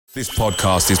This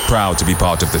podcast is proud to be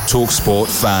part of the TalkSport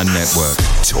Fan Network.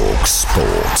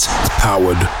 TalkSport.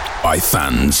 Powered by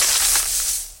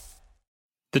fans.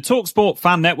 The TalkSport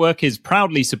Fan Network is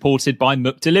proudly supported by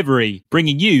McDelivery,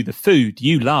 bringing you the food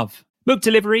you love.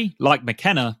 McDelivery, like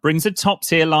McKenna, brings a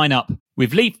top-tier lineup.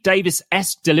 With Leif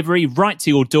Davis-esque delivery right to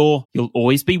your door, you'll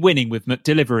always be winning with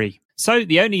McDelivery. So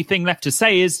the only thing left to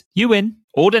say is, you win.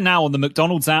 Order now on the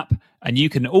McDonald's app, and you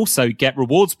can also get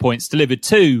rewards points delivered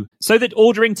too, so that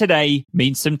ordering today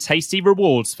means some tasty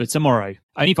rewards for tomorrow.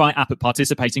 Only via app at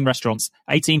participating restaurants.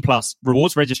 18 plus.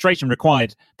 Rewards registration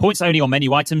required. Points only on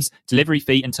menu items. Delivery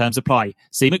fee and terms apply.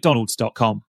 See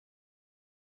mcdonalds.com.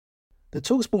 The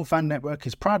TalkSport Fan Network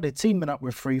is proudly teaming up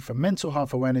with Free for Mental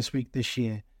Health Awareness Week this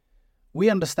year. We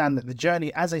understand that the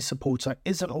journey as a supporter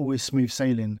isn't always smooth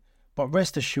sailing, but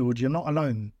rest assured you're not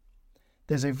alone.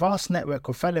 There's a vast network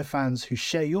of fellow fans who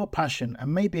share your passion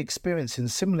and may be experiencing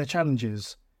similar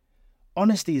challenges.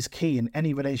 Honesty is key in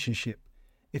any relationship.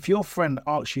 If your friend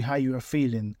asks you how you are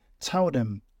feeling, tell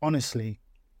them honestly.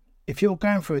 If you're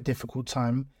going through a difficult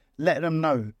time, let them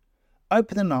know.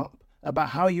 Opening up about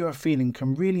how you are feeling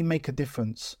can really make a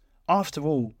difference. After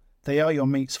all, they are your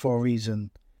mates for a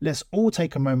reason. Let's all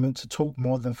take a moment to talk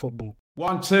more than football.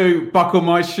 1, 2, buckle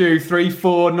my shoe. 3,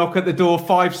 4, knock at the door.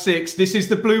 5, 6. This is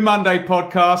the Blue Monday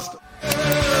podcast.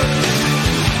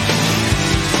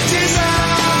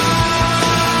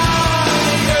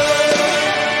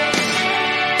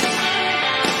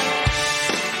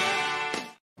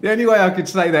 The only way I could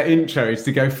say that intro is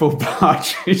to go full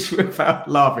partridge without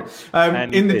laughing.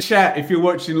 In the chat, if you're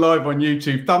watching live on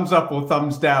YouTube, thumbs up or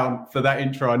thumbs down for that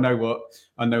intro. I know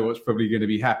what's probably going to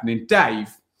be happening. Dave,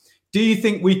 do you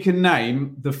think we can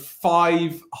name the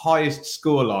 5 highest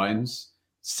score lines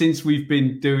since we've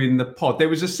been doing the pod? There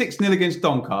was a 6-0 against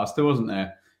Doncaster, wasn't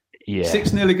there? Yeah.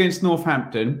 6-0 against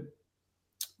Northampton.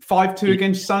 5-2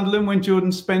 against Sunderland when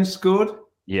Jordan Spence scored.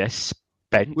 Yes,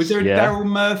 Spence. Was there a Daryl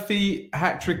Murphy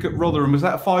hat-trick at Rotherham? Was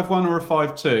that a 5-1 or a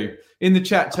 5-2? In the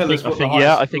chat, tell us what the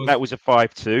highest I think that was a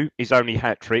 5-2. His only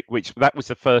hat-trick, that was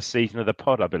the first season of the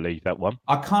pod, I believe, that one.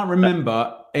 I can't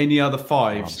remember any other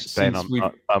 5s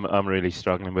I'm really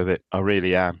struggling with it. I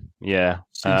really am. Yeah.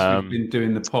 Since we've been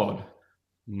doing the pod.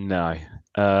 No.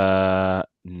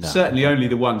 Certainly only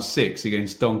the 1-6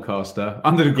 against Doncaster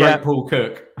under the great Paul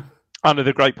Cook. Under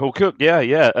the great Paul Cook,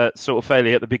 sort of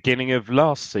fairly at the beginning of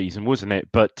last season, wasn't it?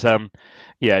 But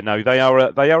they are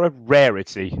a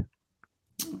rarity.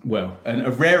 Well, and a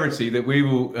rarity that we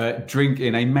will drink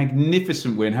in a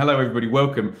magnificent win. Hello, everybody.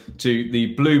 Welcome to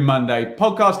the Blue Monday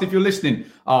podcast. If you're listening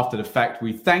after the fact,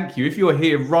 we thank you. If you're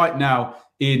here right now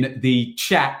in the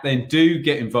chat, then do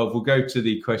get involved. We'll go to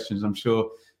the questions. I'm sure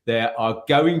there are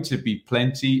going to be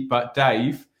plenty. But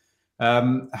Dave,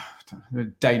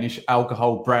 Danish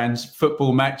alcohol brands,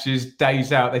 football matches,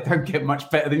 days out, they don't get much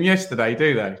better than yesterday,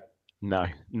 do they? No,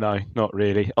 not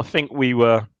really. I think we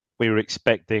were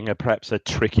expecting perhaps a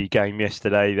tricky game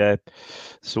yesterday. They're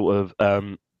sort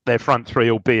of their front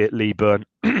three, albeit Leeburn.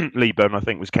 Leeburn, I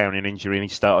think, was carrying an injury and he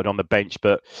started on the bench.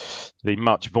 But the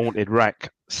much vaunted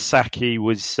Saki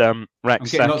was. I'm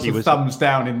getting lots of thumbs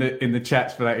down in the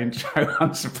chats for that intro,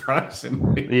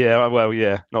 unsurprisingly.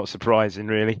 Yeah, not surprising,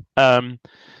 really. I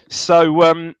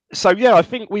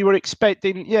think we were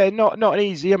expecting. Not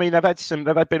easy. I mean,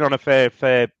 they've been on a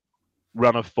fair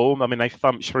run of form. I mean, they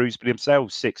thumped Shrewsbury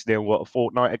themselves 6-0, a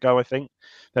fortnight ago, I think.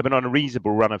 They've been on a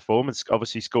reasonable run of form, and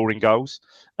obviously scoring goals.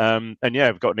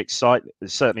 We've got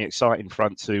certainly exciting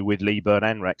front two with Leeburn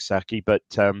and Raksaki, but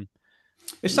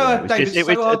it's so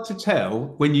hard to tell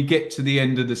when you get to the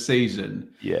end of the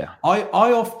season. Yeah, I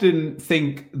often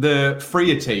think the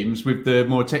freer teams with the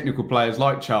more technical players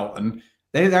like Charlton,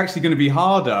 they're actually going to be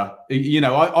harder. I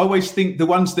always think the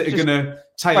ones that are going to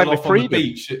tail off on the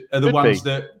beach are the ones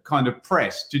that kind of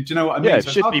press. Do you know what I mean? Yeah, it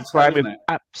should be playing with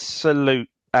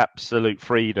absolute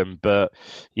freedom. But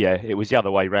it was the other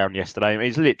way around yesterday.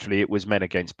 It was men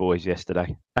against boys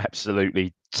yesterday.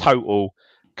 Absolutely total,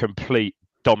 complete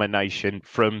domination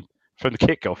from the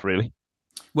kickoff, really.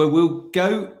 Well, we'll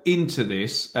go into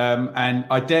this, and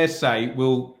I dare say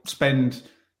we'll spend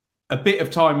a bit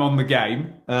of time on the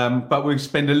game, but we'll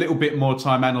spend a little bit more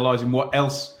time analysing what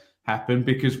else happened,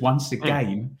 because once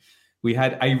again, we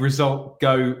had a result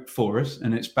go for us,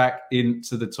 and it's back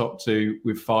into the top 2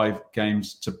 with 5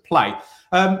 games to play.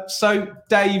 So,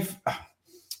 Dave,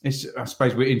 I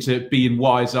suppose we're into being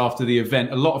wise after the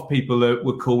event. A lot of people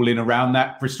were calling around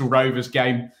that Bristol Rovers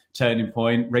game, turning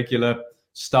point, regular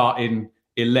starting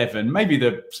 11. Maybe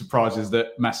the surprise is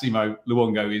that Massimo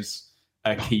Luongo is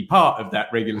a key part of that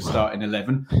regular starting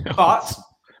 11. But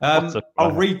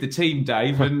I'll read the team,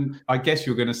 Dave, and I guess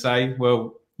you're going to say,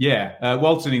 well, Yeah,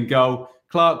 Walton in goal,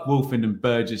 Clark, Wolfend and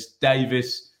Burgess,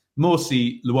 Davis,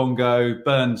 Morsey, Luongo,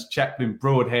 Burns, Chaplin,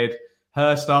 Broadhead,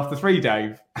 Hurst after 3,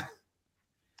 Dave.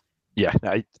 Yeah,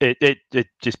 no, it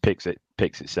just picks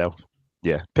itself.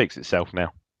 Yeah, picks itself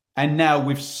now. And now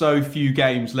with so few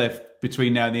games left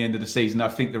between now and the end of the season, I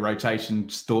think the rotation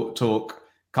talk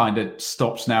kind of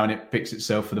stops now and it picks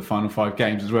itself for the final 5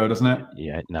 games as well, doesn't it?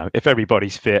 Yeah, no, if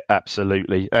everybody's fit,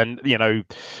 absolutely. And,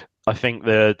 I think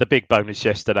the big bonus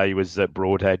yesterday was that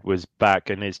Broadhead was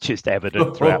back, and it's just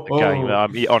evident throughout the game.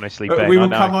 Honestly, Ben, we will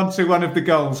come on to one of the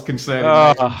goals concerning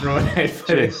Broadhead.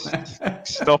 Just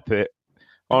stop it.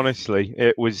 Honestly,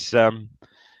 it was so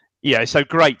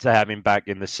great to have him back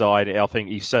in the side. I think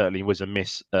he certainly was a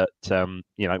miss at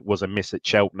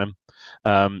Cheltenham.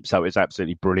 So it was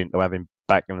absolutely brilliant to have him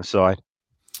back in the side.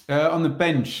 On the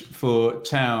bench for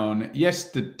Town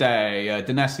yesterday,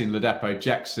 Danasi and Ladapo,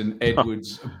 Jackson,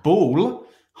 Edwards, Ball,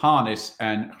 Harness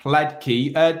and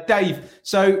Hladky. Dave,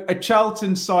 so a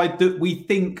Charlton side that we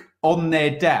think on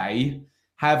their day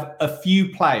have a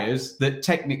few players that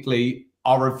technically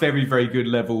are a very, very good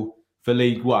level for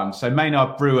League One. So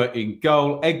Maynard Brewer in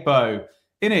goal, Egbo,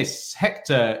 Innes,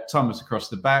 Hector, Thomas across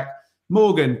the back,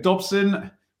 Morgan,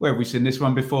 Dobson, where have we seen this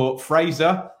one before?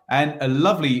 Fraser, and a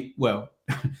lovely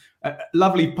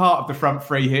part of the front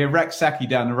three here. Raksaki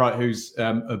down the right, who's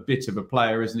a bit of a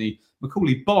player, isn't he?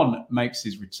 Macaulay Bonn makes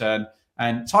his return.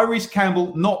 And Tyrese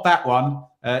Campbell, not that one,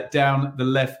 down the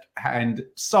left-hand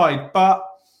side. But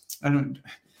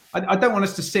I don't want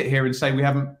us to sit here and say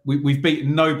we've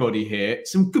beaten nobody here.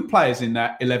 Some good players in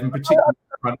that 11, particularly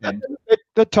front end.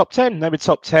 The top 10. They were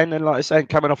top 10. And like I said,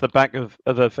 coming off the back of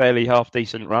a fairly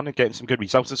half-decent run and getting some good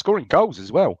results and scoring goals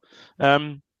as well.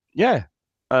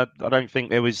 I don't think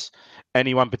there was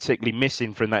anyone particularly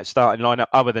missing from that starting lineup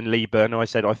other than Lee Burn, who I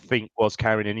said I think was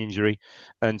carrying an injury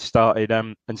and started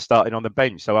on the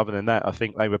bench. So other than that, I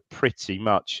think they were pretty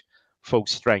much full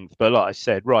strength. But like I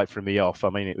said, right from the off, I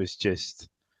mean, it was just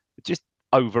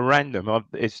overran them.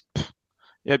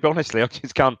 Honestly, I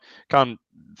just can't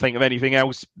think of anything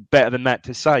else better than that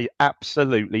to say.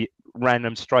 Absolutely ran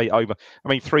them straight over. I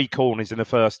mean, 3 corners in the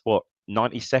first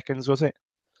 90 seconds was it?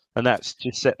 And that's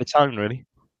just set the tone, really.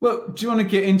 Well, do you want to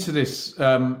get into this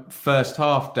first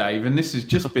half, Dave? And this has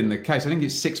just been the case. I think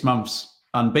it's 6 months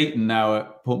unbeaten now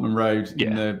at Portman Road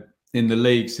in the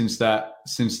league since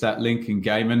that Lincoln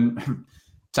game. And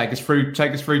take us through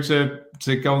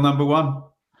to goal number 1.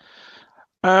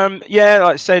 Like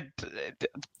I said,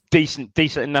 decent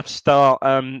enough start.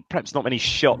 Perhaps not many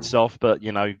shots off, but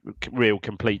real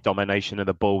complete domination of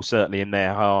the ball. Certainly in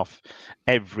their half,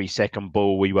 every second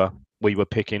ball we were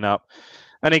picking up.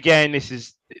 And again, this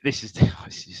is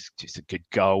just a good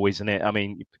goal, isn't it? I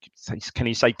mean, can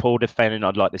you say poor defending?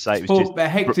 I'd like to say it was just. But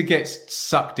Hector gets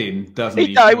sucked in, doesn't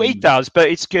he? He does, but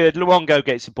it's good. Luongo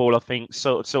gets the ball, I think,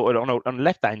 sort of on the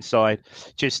left-hand side,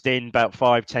 just in about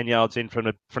 5-10 yards in from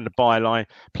the byline,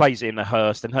 plays it in the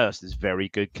Hurst, and Hurst is very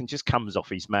good. Just comes off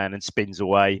his man and spins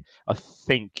away. I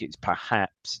think it's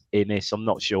perhaps Innes, I'm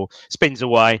not sure. Spins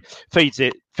away, feeds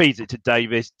it to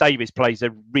Davis. Davis plays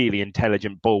a really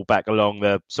intelligent ball back along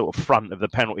the sort of front of the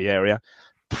penalty area.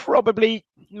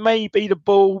 Maybe the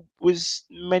ball was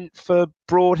meant for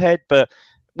Broadhead, but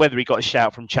whether he got a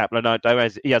shout from Chaplin, I don't know.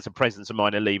 He has a presence of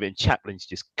mind to leave it. Chaplin's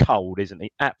just cold, isn't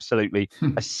he? Absolutely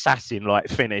assassin-like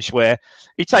finish where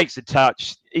he takes a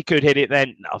touch. He could hit it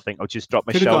then. I think I'll just drop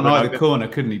my shoulder. Could have gone either corner,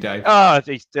 couldn't he, Dave? I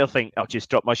still think I'll just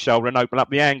drop my shoulder and open up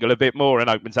the angle a bit more, and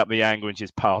opens up the angle and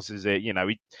just passes it.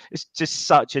 It's just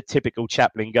such a typical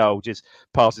Chaplin goal. Just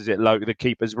passes it low to the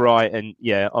keeper's right, and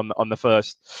on the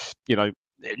first,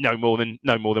 no more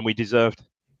than we deserved.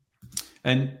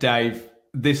 And Dave,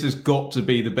 this has got to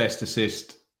be the best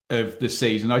assist of the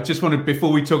season. I just wanted,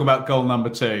 before we talk about goal number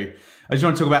 2, I just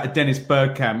want to talk about a Dennis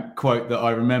Bergkamp quote that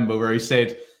I remember where he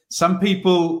said, "Some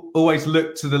people always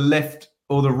look to the left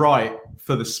or the right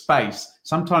for the space.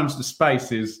 Sometimes the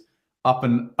space is up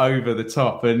and over the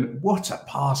top." And what a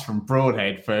pass from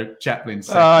Broadhead for Chaplin.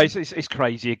 It's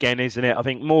crazy again, isn't it? I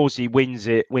think Morsey wins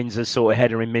a sort of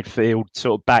header in midfield,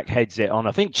 sort of backheads it on.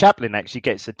 I think Chaplin actually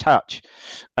gets a touch.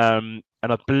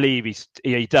 And I believe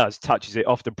he does, touches it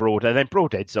off the Broadhead. Then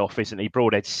Broadhead's off, isn't he?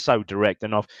 Broadhead's so direct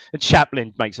and off. And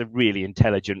Chaplin makes a really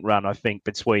intelligent run, I think,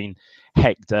 between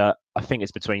Hector. I think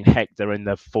it's between Hector and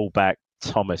the fullback,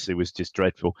 Thomas, who was just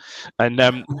dreadful. And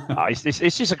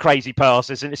it's just a crazy pass,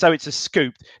 isn't it? So it's a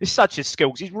scoop. It's such a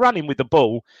skill. He's running with the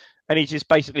ball and he just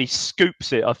basically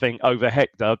scoops it, I think, over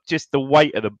Hector. Just the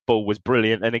weight of the ball was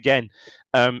brilliant. And again,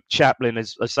 Chaplin,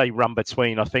 as I say, run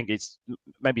between, I think it's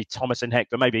maybe Thomas and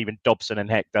Hector, maybe even Dobson and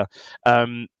Hector,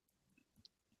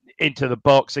 into the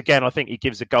box. Again, I think he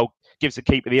gives gives the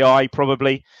keeper the eye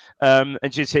probably, and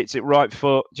just hits it right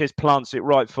foot, just plants it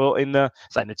right foot in the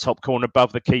top corner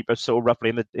above the keeper, sort of roughly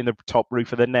in the top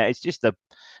roof of the net.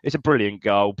 It's a brilliant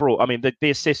goal. I mean, the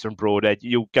assist from Broadhead,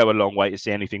 you'll go a long way to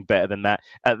see anything better than that.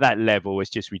 At that level, it's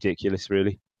just ridiculous,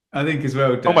 really. I think as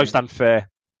well, Dave, almost unfair.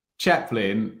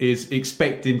 Chaplin is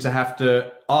expecting to have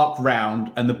to arc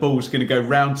round and the ball's going to go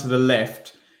round to the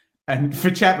left. And for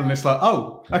Chaplin, it's like,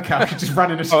 oh, okay, I could just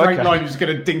run in a straight line. You're just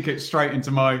going to dink it straight into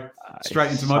my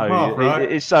path, right?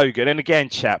 It's so good. And again,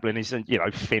 Chaplin isn't,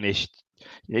 finished.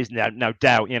 There's no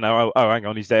doubt, oh, hang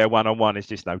on, he's there one-on-one. It's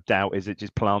just no doubt, is it?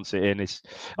 Just plants it in.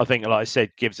 I think, like I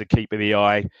said, gives the keeper the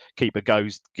eye. Keeper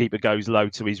goes low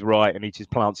to his right, and he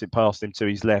just plants it past him to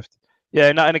his left.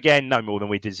 Yeah, no, and again, no more than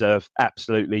we deserve.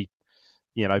 Absolutely,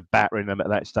 battering them at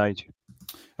that stage.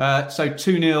 So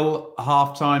 2-0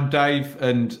 half-time, Dave,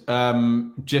 and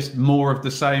just more of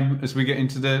the same as we get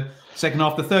into the second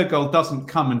half. The third goal doesn't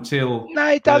come until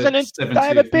it doesn't. They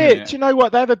have a bit. Minute. Do you know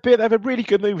what? They have a bit. They have a really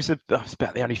good move. That's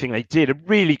about the only thing they did. A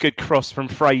really good cross from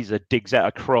Fraser, digs out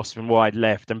a cross from wide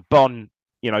left, and Bond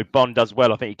does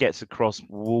well. I think he gets across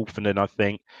Wolfenden, I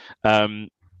think.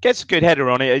 Gets a good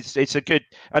header on it. It's a good.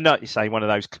 I know you say one of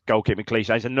those goalkeeping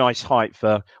cliches. A nice height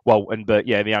for Walton, but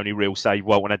yeah, the only real save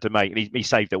Walton had to make. He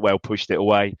saved it well, pushed it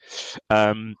away.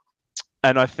 And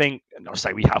I think, not to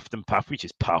say we huffed and puffed, we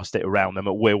just passed it around them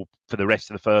at will for the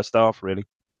rest of the first half, really.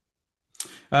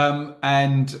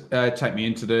 And take me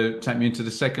into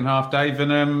the second half, Dave,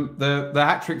 and the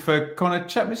hat trick for Connor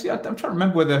Chapman. I'm trying to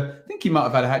remember I think he might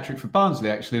have had a hat trick for Barnsley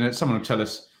actually, and someone will tell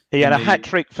us. He had a hat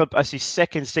trick as his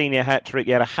second senior hat trick.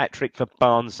 He had a hat trick for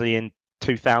Barnsley in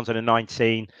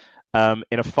 2019 in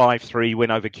a 5-3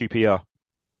 win over QPR.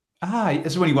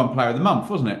 It's when he won Player of the Month,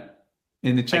 wasn't it?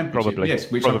 In the Championship, probably. Yes,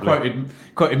 which I've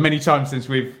quoted many times since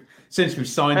we've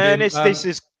signed him. And this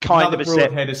is kind of a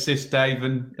Broadhead assist, Dave,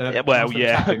 and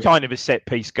kind of a set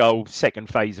piece goal, second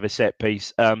phase of a set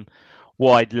piece,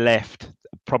 wide left,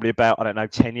 probably about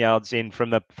 10 yards in from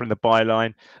the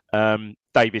byline.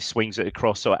 Davis swings it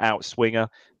across, sort of out swinger.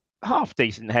 Half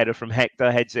decent header from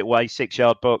Hector, heads it away,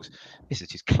 6-yard box. This is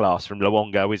just class from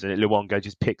Luongo, isn't it? Luongo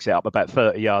just picks it up about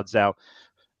 30 yards out.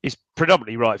 He's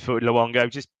predominantly right-footed, Luongo,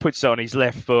 just puts it on his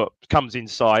left foot, comes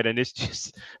inside, and it's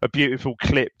just a beautiful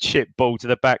chip ball to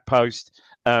the back post.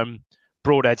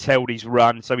 Broadhead's held his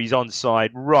run, so he's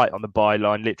onside, right on the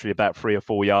byline, literally about 3 or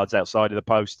 4 yards outside of the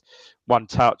post. One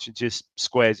touch and just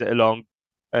squares it along,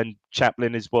 and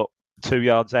Chaplin is 2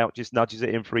 yards out, just nudges it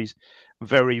in for his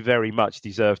very, very much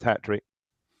deserved hat-trick.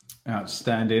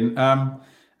 Outstanding.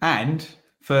 And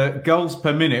for goals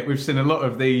per minute, we've seen a lot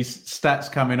of these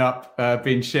stats coming up,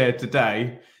 being shared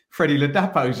today. Freddie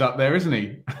Ladapo's up there, isn't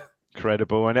he?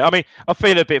 Incredible. And I mean, I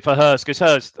feel a bit for Hurst, because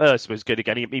Hurst was good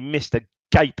again. He missed a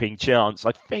gaping chance.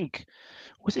 I think,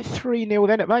 was it 3-0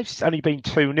 then? It may have only been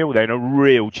 2-0 then. A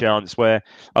real chance where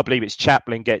I believe it's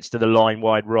Chaplin gets to the line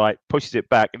wide right, pushes it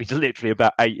back, and he's literally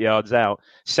about 8 yards out,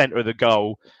 centre of the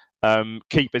goal.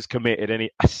 Keeper's committed, and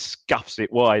he scuffs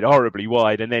it wide, horribly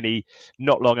wide. And then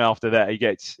not long after that, he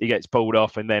gets pulled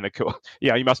off. And then, of course,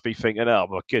 he must be thinking, oh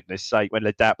my goodness sake, when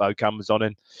Ladapo comes on,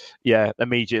 and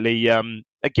immediately.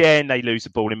 Again, they lose the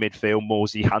ball in midfield.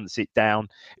 Morsey hunts it down.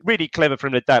 Really clever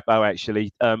from Ladapo,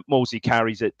 actually. Morsey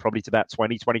carries it probably to about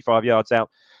 20, 25 yards out.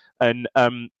 And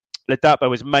Ladapo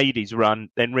has made his run,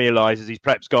 then realises he's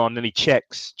perhaps gone, and he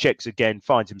checks again,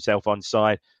 finds himself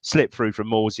onside, slip through from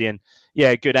Morsey. And,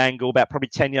 good angle, about probably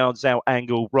 10 yards out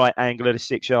angle, right angle at a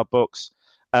 6-yard box.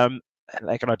 How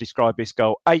can I describe this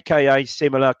goal? AKA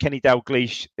similar, Kenny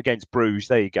Dalglish against Bruges.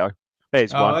 There you go.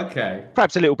 There's one. Okay.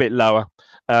 Perhaps a little bit lower.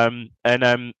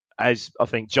 As I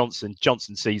think Johnson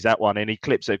sees that one, and he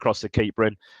clips it across the keeper,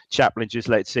 and Chaplin just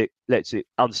lets it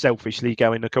unselfishly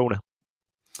go in the corner.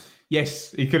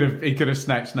 Yes, he could have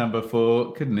snatched number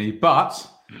 4, couldn't he? But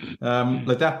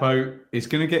Ladapo is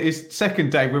going to get his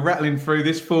second day. We're rattling through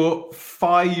this for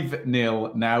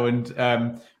 5-0 now, and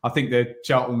I think the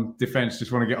Charlton defence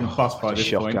just want to get on the bus by this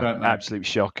point, don't they? Absolute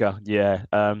shocker, yeah.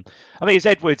 I think it's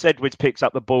Edwards. Edwards picks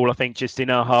up the ball, I think, just in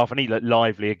our half, and he looked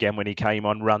lively again when he came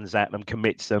on, runs at them,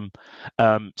 commits them,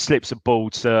 slips a ball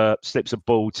to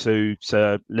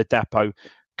Ladapo.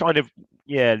 Kind of,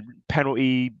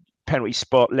 penalty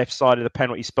spot, left side of the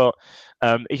penalty spot.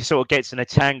 He sort of gets in a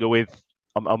tangle with,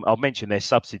 I'll mention their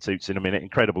substitutes in a minute,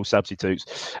 incredible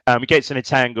substitutes. He gets in a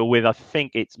tangle with, I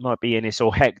think it might be Innes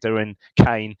or Hector and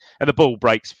Kane, and the ball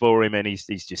breaks for him, and he's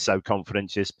just so confident,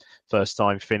 just first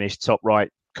time finish, top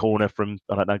right corner from,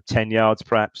 10 yards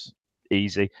perhaps.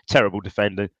 Easy. Terrible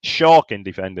defending. Shocking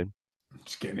defending.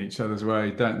 Just getting each other's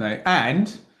way, don't they?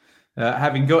 And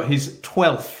having got his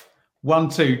 12th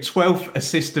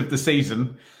assist of the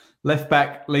season, left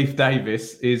back Leif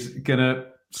Davis is going to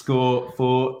score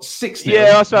for 6-0.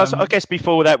 Yeah, I guess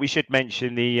before that we should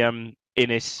mention the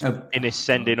Innes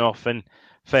sending off, and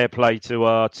fair play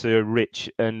to Rich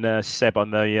and Seb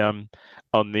on the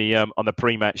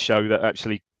pre-match show that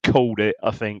actually called it.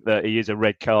 I think that he is a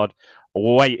red card. A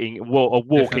walking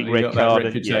Definitely red card.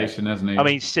 Reputation, hasn't he? I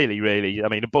mean, silly, really. I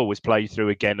mean, the ball was played through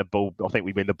again. I think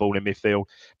we win the ball in midfield.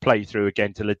 Played through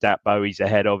again to Ladapo. He's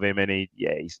ahead of him, and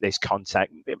there's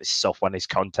contact. It was soft one. There's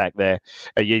contact there.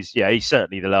 He's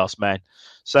certainly the last man.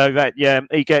 So that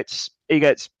he gets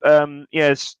red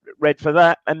for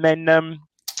that, and then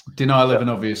denial of an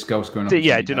obvious goal scoring.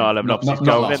 Denial of an obvious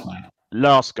goal.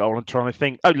 Last goal, I'm trying to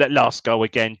think. Last goal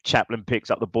again. Chaplin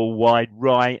picks up the ball wide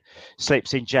right,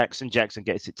 slips in Jackson. Jackson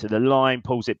gets it to the line,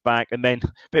 pulls it back, and then a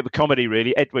bit of a comedy,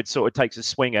 really. Edwards sort of takes a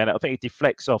swing at it. I think it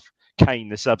deflects off Kane,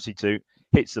 the substitute,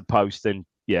 hits the post, and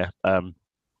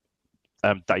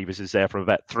Davis is there from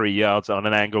about 3 yards on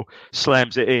an angle,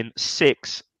 slams it in,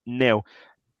 6-0.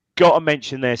 Got to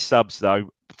mention their subs,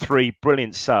 though. 3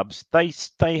 brilliant subs. They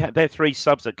had their 3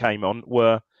 subs that came on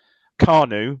were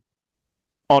Kanu,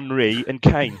 Henry and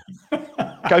Kane.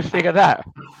 Go figure that.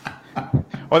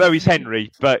 Although he's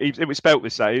Henry, but it was spelt the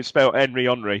same. It was spelled Henry.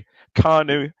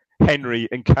 Kanu, Henry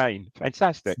and Kane.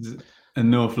 Fantastic. A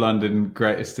North London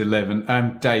greatest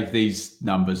 11. Dave, these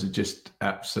numbers are just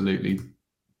absolutely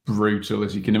brutal,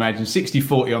 as you can imagine.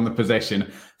 60-40 on the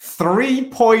possession.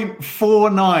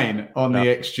 3.49 on the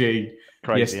XG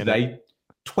yesterday.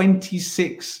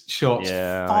 26 shots.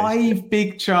 5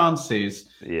 big chances.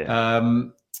 Yeah.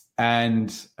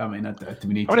 And I mean, do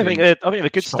we need? I think the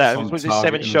good stat was it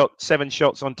 7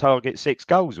 shots on target, 6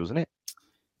 goals, wasn't it?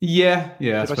 Yeah.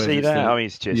 Did I see that? I mean,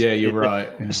 it's just you're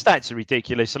right. The stats are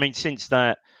ridiculous. I mean, since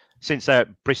that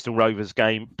Bristol Rovers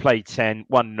game, played 10,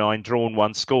 won 9, drawn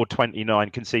 1, scored 29,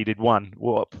 conceded 1.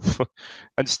 What?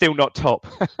 And still not top.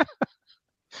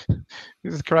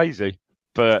 This is crazy.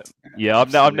 But yeah,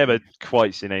 I've never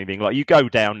quite seen anything like. You go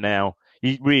down now.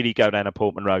 You really go down a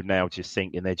Portman Road now just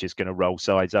thinking they're just going to roll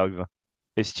sides over.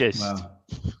 It's just...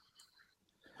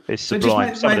 It's sublime.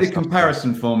 So just make the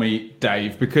comparison for me,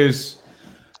 Dave, because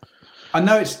I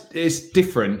know it's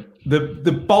different.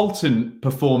 The Bolton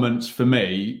performance for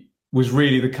me was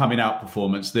really the coming out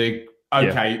performance. We're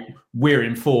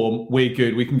in form, we're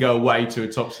good, we can go away to a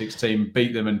top 6 team,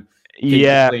 beat them and keep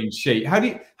a clean sheet. How do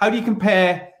you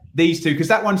compare these two? Because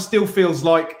that one still feels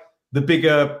like the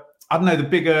bigger... I don't know, the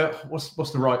bigger, what's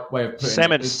the right way of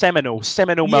putting it? Seminal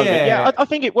moment. Yeah, I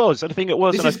think it was.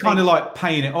 This is kind of like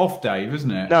paying it off, Dave, isn't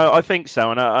it? No, I think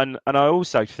so. And I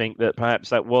also think that perhaps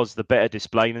that was the better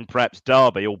display than perhaps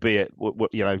Derby, albeit, all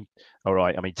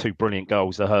right, I mean, 2 brilliant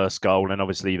goals, the Hurst goal and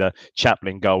obviously the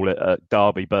Chaplin goal at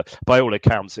Derby. But by all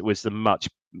accounts, it was a much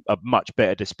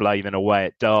better display than away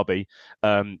at Derby.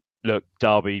 Look,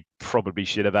 Derby probably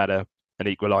should have had an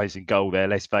equalising goal there,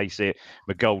 let's face it.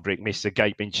 McGoldrick missed a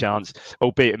gaping chance,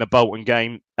 albeit in the Bolton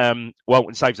game.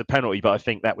 Walton saves a penalty, but I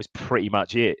think that was pretty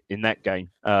much it in that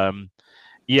game. That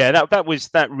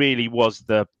really was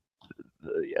the,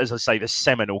 as I say, the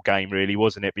seminal game, really,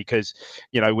 wasn't it? Because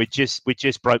we're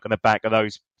just broken the back of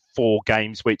those 4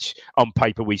 games, which on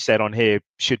paper we said on here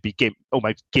should be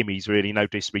almost gimmies, really, no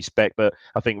disrespect, but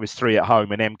I think it was 3 at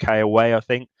home and MK away, I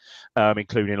think,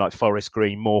 including like Forest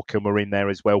Green, Morecambe were in there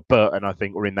as well, Burton I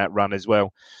think were in that run as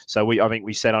well. So I think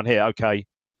we said on here, okay,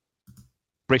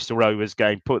 Bristol Rovers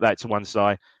game, put that to one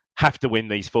side, have to win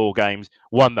these 4 games,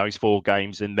 won those 4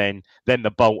 games, and then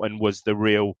the Bolton was the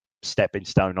real stepping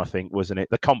stone, I think, wasn't it?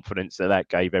 The confidence that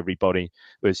gave everybody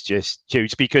was just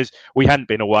huge, because we hadn't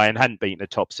been away and hadn't beaten a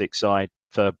top 6 side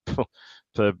for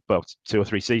 2 or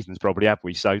 3 seasons, probably, have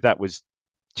we? So that was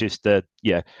just the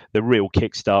real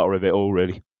kickstarter of it all,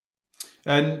 really.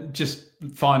 And just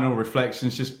final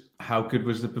reflections, just how good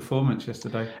was the performance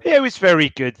yesterday? Yeah, it was very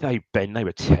good. They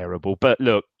were terrible, but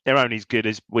look, they're only as good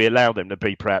as we allow them to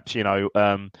be, perhaps. I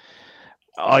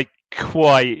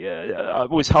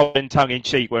was holding tongue in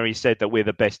cheek where he said that we're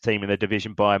the best team in the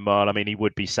division by a mile. I mean, he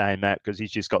would be saying that because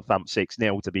he's just got thumped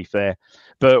 6-0, to be fair.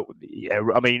 But yeah,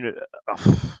 I mean,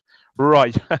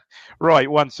 right,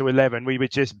 1 to 11, we were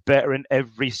just better in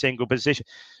every single position.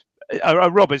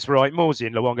 Robert's right, Morsey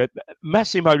and Luongo.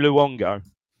 Massimo Luongo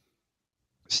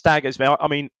staggers me. I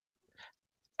mean,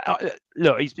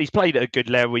 look, he's played at a good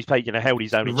level. He's played, held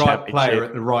his own in championship. The right player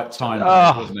at the right time.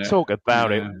 Wasn't it? Talk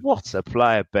about it. What a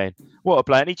player, Ben. What a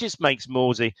player. And he just makes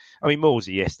Morsey. I mean,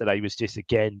 Morsey yesterday was just,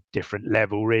 again, different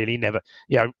level, really. Never,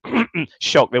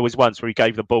 shocked. There was once where he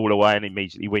gave the ball away and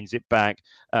immediately wins it back.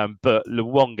 But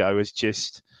Luongo is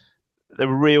just the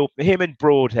real, him and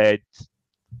Broadhead,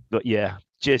 but yeah,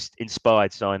 just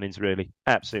inspired signings, really,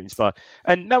 absolutely inspired.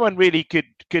 And no one really could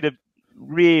have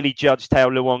really judged how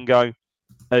Luongo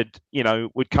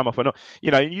would come off or not.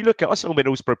 You look at, I saw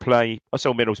Middlesbrough play. I see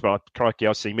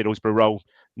Middlesbrough roll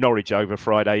Norwich over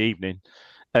Friday evening.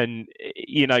 And,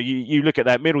 you look at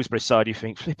that Middlesbrough side, you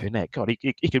think, flipping heck, God,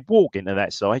 he could walk into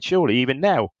that side, surely, even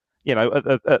now. At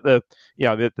the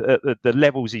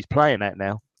levels he's playing at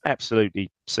now,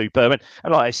 absolutely superb.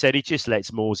 And like I said, he just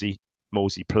lets Morsey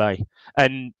play.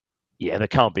 And there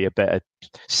can't be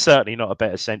certainly not a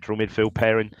better central midfield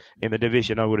pairing in the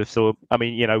division, I would have thought. I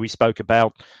mean, we spoke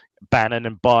about Bannon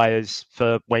and Byers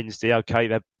for Wednesday. Okay,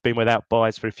 they've been without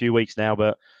Byers for a few weeks now,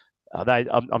 but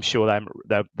I'm sure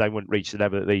they wouldn't reach the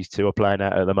level that these two are playing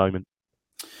at the moment.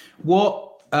 What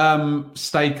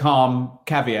stay calm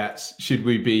caveats should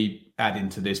we be adding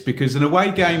to this? Because an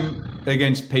away game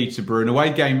against Peterborough, an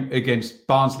away game against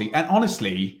Barnsley, and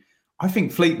honestly, I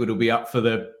think Fleetwood will be up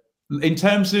for in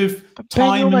terms of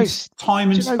time and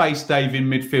space, Dave, in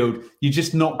midfield, you're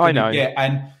just not going to get.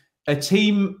 And a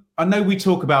team, I know we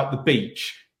talk about the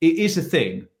beach. It is a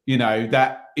thing,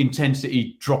 that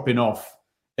intensity dropping off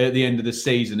at the end of the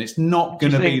season. It's not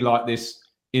going to be like this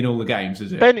in all the games,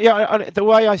 is it? Ben, the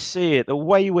way I see it, the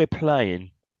way we're playing,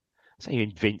 I say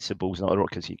invincible's not a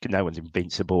rock, because no one's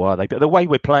invincible, are they? But the way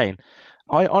we're playing,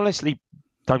 I honestly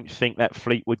don't think that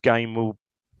Fleetwood game will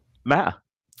matter.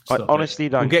 I honestly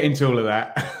don't. We'll get into all of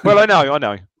that. Well, I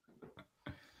know.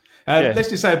 Let's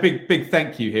just say a big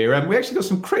thank you here. And we actually got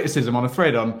some criticism on a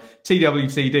thread on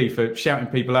TWTD for shouting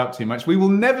people out too much. We will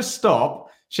never stop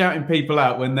shouting people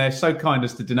out when they're so kind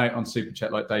as to donate on Super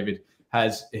Chat, like David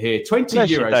has here. 20 euros,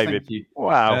 you, David. Thank you.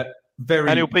 Wow.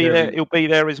 And he'll be there. He'll be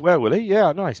there as well, will he?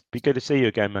 Yeah, nice. Be good to see you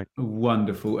again, mate.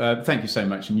 Wonderful. Thank you so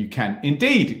much. And you can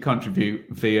indeed contribute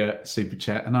via Super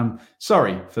Chat. And I'm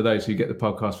sorry for those who get the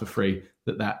podcast for free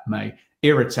that may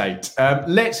irritate.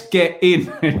 Let's get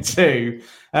into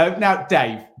now,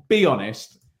 Dave. Be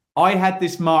honest. I had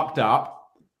this marked up.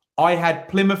 I had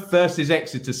Plymouth versus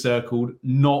Exeter circled,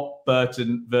 not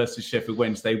Burton versus Sheffield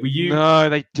Wednesday. Were you? No,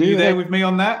 they do. Were you there with me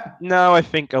on that? No, I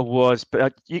think I was,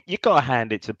 but you got to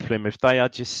hand it to Plymouth. They are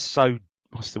just so,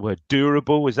 what's the word?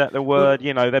 Durable? Is that the word?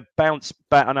 Well, they bounce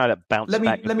back. I know that bounce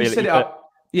back. Let me set it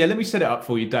up. Yeah, let me set it up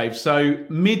for you, Dave. So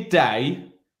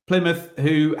midday, Plymouth,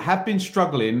 who have been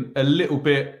struggling a little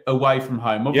bit away from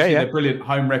home. Obviously, their brilliant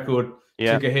home record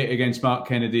took a hit against Mark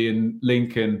Kennedy and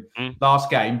Lincoln last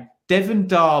game. Devon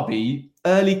Derby,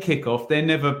 early kickoff. They're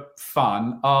never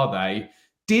fun, are they?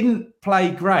 Didn't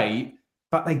play great,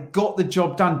 but they got the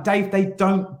job done. Dave, they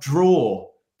don't draw.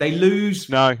 They lose,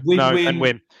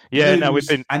 win. Yeah, lose, we've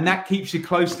been... And that keeps you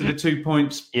close to the 2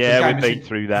 points. Yeah, we've been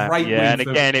through that. Yeah, and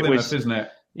again, Plymouth, it was... isn't it?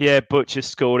 Yeah, Butcher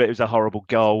scored it. It was a horrible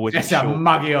goal. That's a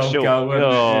muggy old goal,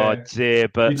 wasn't it? Dear.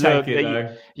 But you take it,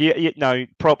 though. No,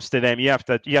 props to them. You have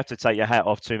to take your hat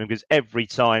off to them, because every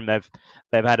time they've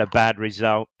had a bad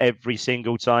result, every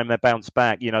single time they bounce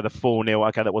back. The 4-0.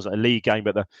 Okay, that wasn't a league game,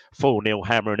 but the 4-0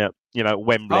 hammering at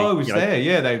Wembley. Oh, it was there.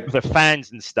 Yeah, the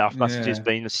fans and stuff must have just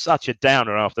been such a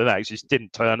downer after that. It just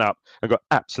didn't turn up and got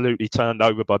absolutely turned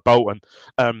over by Bolton.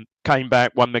 Came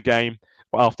back, won the game.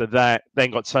 After that,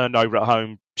 then got turned over at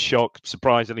home, shocked,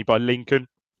 surprisingly, by Lincoln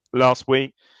last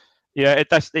week. Yeah,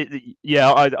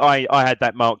 I had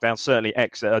that marked down. Certainly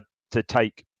Exeter to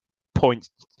take points,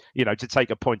 to take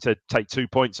a point, to take 2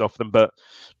 points off them. But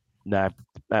no,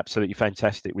 absolutely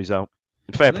fantastic result.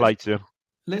 Fair play to them.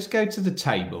 Let's go to the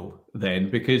table then,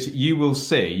 because you will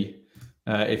see,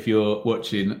 if you're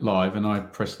watching live and I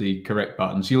press the correct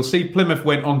buttons, you'll see Plymouth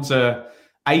went on to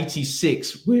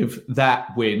 86 with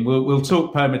that win. We'll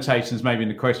talk permutations maybe in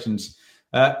the questions.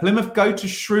 Plymouth go to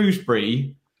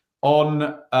Shrewsbury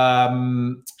on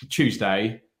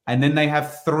Tuesday, and then they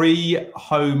have 3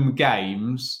 home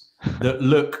games that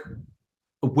look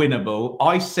winnable.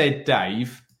 I said,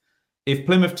 Dave, if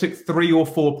Plymouth took 3 or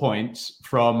 4 points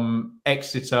from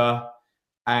Exeter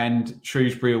and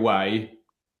Shrewsbury away,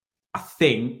 I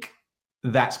think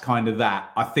that's kind of that.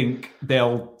 I think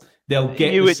they'll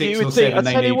get the 6 or 7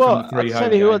 they need from the 3 home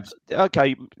games.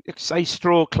 Okay, say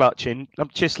straw clutching. I'm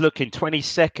just looking 20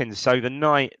 seconds. So the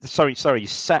night,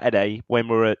 Saturday when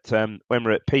we're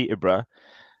at Peterborough,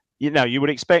 you would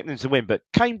expect them to win, but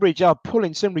Cambridge are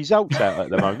pulling some results out at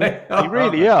the moment. They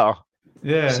really are.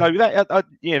 Yeah. So that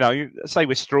say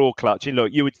we're straw clutching.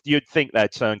 Look, you'd think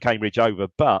they'd turn Cambridge over,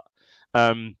 but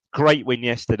great win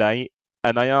yesterday,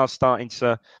 and they are starting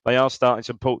to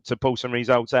pull some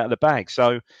results out of the bag.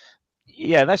 So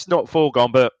yeah, that's not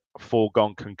foregone, but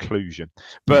foregone conclusion.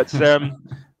 But looking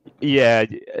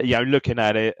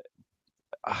at it,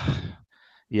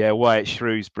 away at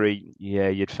Shrewsbury,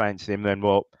 you'd fancy him. Then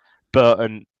what?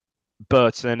 Burton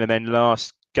Burton, and then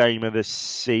last game of the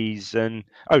season.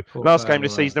 Last game of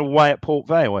the season right. away at Port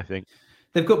Vale, I think.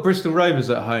 They've got Bristol Rovers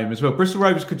at home as well. Bristol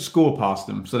Rovers could score past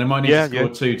them, so they might need to score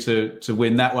 2 to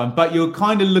win that one. But you're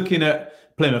kind of looking at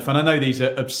Plymouth, and I know these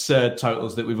are absurd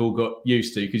totals that we've all got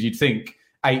used to, because you'd think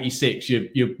 86,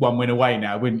 you're 1 win away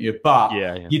now, wouldn't you? But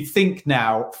you'd think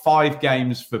now 5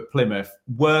 games for Plymouth,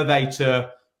 were they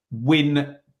to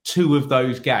win 2 of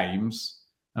those games,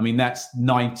 I mean, that's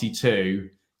 92.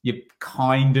 You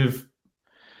kind of,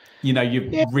 you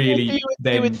really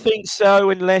you would think so,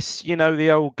 unless,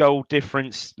 the old goal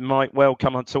difference might well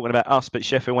come on, talking about us, but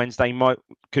Sheffield Wednesday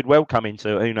could well come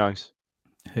into it. Who knows?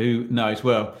 Who knows?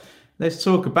 Well, let's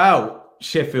talk about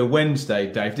Sheffield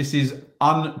Wednesday, Dave. This is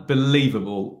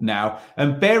unbelievable now.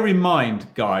 And bear in mind,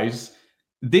 guys,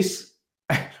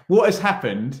 what has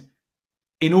happened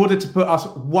in order to put us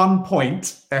 1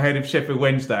 point ahead of Sheffield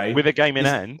Wednesday. With a game in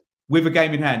hand. With a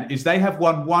game in hand, is they have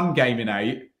won 1 game in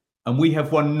 8 and we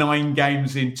have won 9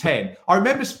 games in 10. I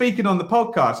remember speaking on the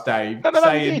podcast, Dave,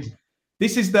 saying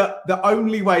this is the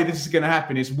only way this is going to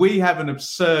happen is we have an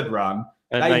absurd run.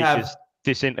 And they have just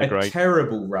disintegrate. A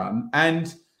terrible run.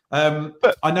 And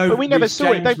but I know we never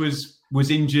saw James was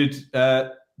injured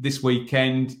this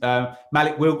weekend.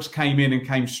 Malik Wilkes came in and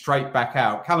came straight back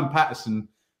out. Callum Patterson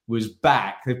was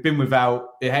back. They've been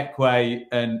without Ihekwe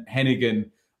and Hennigan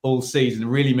all season.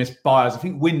 Really missed Byers. I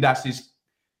think Windass is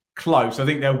close. I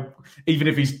think they'll, even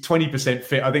if he's 20%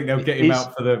 fit, I think they'll get him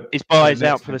out for the. Is Byers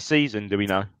out for the season? Do we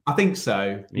know? I think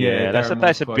so. Yeah, that's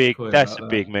a big miss. That's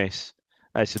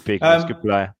a big miss. Good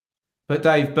player. But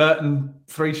Dave Burton,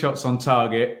 3 shots on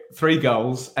target, 3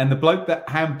 goals, and the bloke that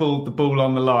handballed the ball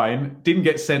on the line didn't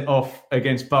get sent off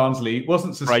against Barnsley.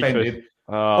 Wasn't suspended. Brayford.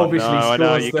 Oh, obviously, no, I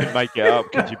know you can make it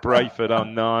up. Could you, Brayford? Oh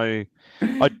no,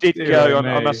 I did go.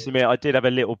 I must admit, I did have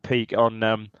a little peek on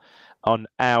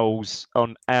Owl's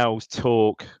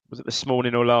talk. Was it this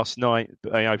morning or last night?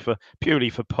 Purely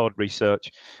for pod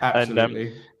research.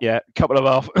 Absolutely. And a couple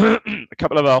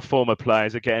of our former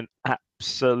players are getting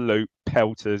absolute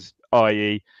pelters,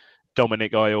 i.e.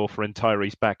 Dominic Iorfa and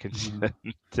Tyrese Backinson.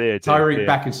 Tyrese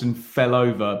Backinson fell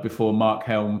over before Mark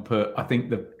Helm put, I think,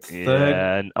 the third.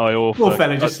 Yeah, and Iorfa. Poor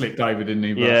fella just slipped over, didn't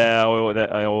he? But... Yeah,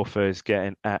 Iorfa is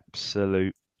getting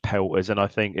absolute pelters. And I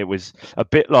think it was a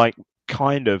bit like,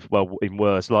 kind of, well, in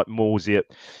worse, like Morsey at...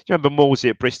 Do you remember Morsey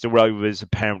at Bristol Rovers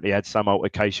apparently had some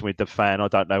altercation with the fan? I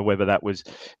don't know whether that was...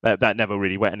 That never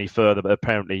really went any further, but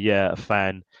apparently, a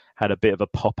fan had a bit of a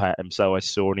pop at him, so I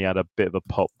saw, and he had a bit of a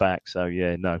pop back. So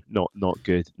no, not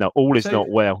good. No, all is not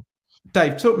well.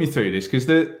 Dave, talk me through this, because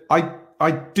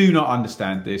I do not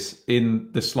understand this in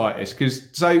the slightest. Because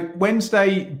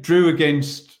Wednesday drew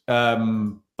against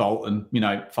Bolton.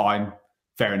 Fine,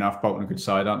 fair enough. Bolton a good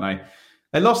side, aren't they?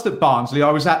 They lost at Barnsley.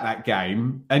 I was at that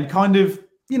game, and kind of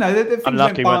the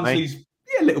unlucky, Barnsley's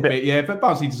a little bit, but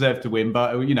Barnsley deserved to win,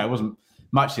 but it wasn't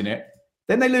much in it.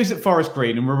 Then they lose at Forest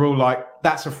Green, and we're all like,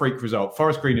 that's a freak result.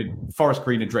 Forest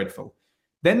Green are dreadful.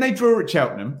 Then they draw at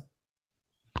Cheltenham.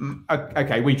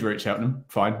 Okay, we drew at Cheltenham.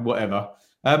 Fine, whatever.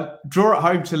 Draw at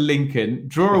home to Lincoln.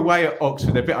 Draw away at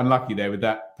Oxford. They're a bit unlucky there with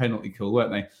that penalty call,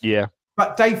 weren't they? Yeah.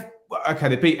 But Dave, okay,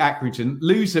 they beat Accrington,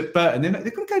 lose at Burton. Then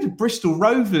they're going to go to Bristol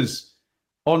Rovers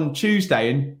on Tuesday.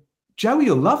 And Joey,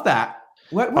 you'll love that.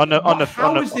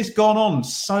 How has this gone on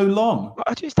so long?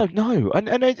 I just don't know. And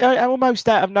almost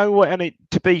out of nowhere. And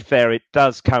to be fair, it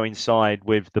does coincide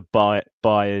with the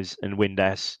Byers and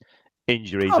Windass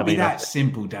injuries. I mean, that's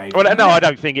simple, Dave. Well, no, I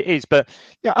don't think it is. But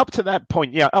up to that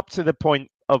point, up to the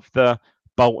point of the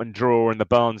Bolton draw and the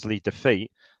Barnsley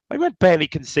defeat, they weren't barely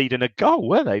conceding a goal,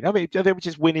 were they? I mean, they were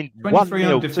just winning 23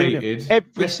 undefeated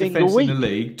every single week in the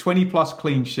league, 20+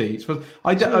 clean sheets.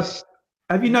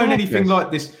 Have you known anything like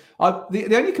this?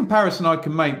 The only comparison I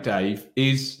can make, Dave,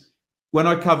 is when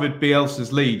I covered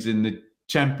Bielsa's Leeds in the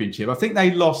Championship. I think they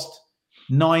lost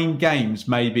 9 games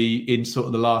maybe in sort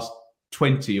of the last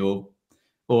 20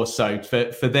 or so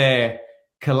for their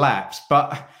collapse.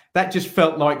 But that just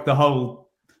felt like the whole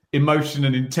emotion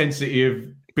and intensity of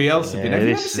Bielsa. Have you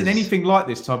ever seen anything like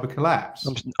this type of collapse?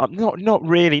 Not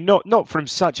really. Not from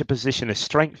such a position of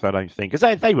strength, I don't think.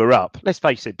 Because they were up. Let's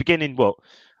face it, beginning what?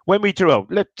 When we drew,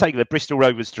 let's take the Bristol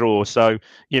Rovers draw. So,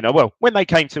 when they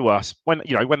came to us, went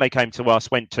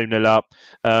 2-0 up,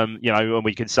 and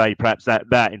we can say perhaps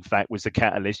that in fact was the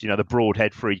catalyst. The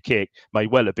Broadhead free kick may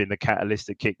well have been the catalyst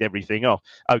that kicked everything off.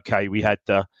 Okay, we had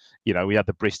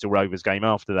the Bristol Rovers game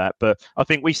after that. But I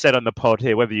think we said on the pod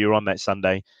here, whether you were on that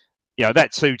Sunday,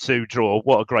 that 2-2 draw,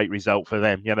 what a great result for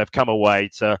them. They've come away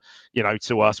to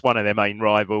us, one of their main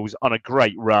rivals, on a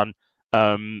great run.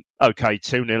 Okay,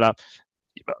 2-0 up.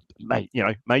 Mate,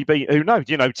 maybe, who knows?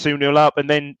 2-0 up and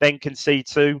then concede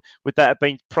 2. Would that have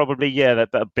been probably, that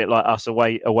a bit like us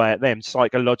away at them?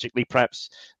 Psychologically, perhaps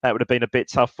that would have been a bit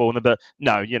tough for them. But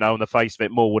no, on the face of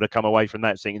it, Moore would have come away from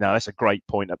that thinking, no, that's a great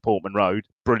point at Portman Road.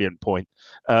 Brilliant point.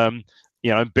 And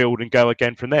build and go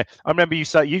again from there. I remember you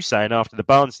saying after the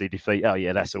Barnsley defeat, oh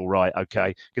yeah, that's all right,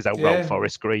 okay, because they'll roll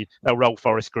Forest Green. They'll roll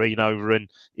Forest Green over, and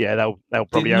they'll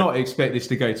probably not expect this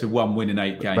to go to 1 win in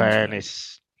 8 games. Man,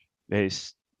 it's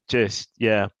just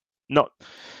not.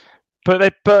 But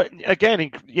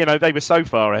again, they were so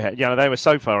far ahead. They were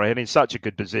so far ahead in such a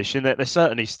good position that they're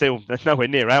certainly they're nowhere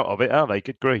near out of it, are they?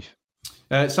 Good grief.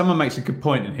 Someone makes a good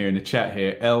point in here in the chat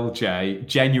here. LJ,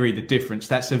 January the difference.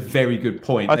 That's a very good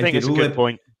point. I think it's a good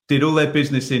point. Did all their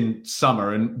business in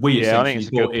summer, and we essentially I think it's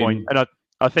a good point. And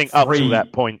I think up to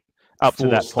that point,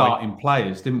 starting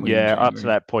players, didn't we? Yeah, up to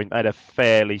that point, they had a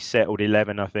fairly settled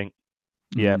 11. I think.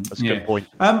 Yeah, that's a good point.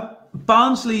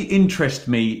 Barnsley interest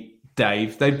me,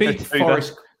 Dave. They beat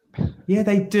Forest. Yeah,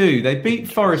 they do. They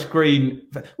beat Forest Green.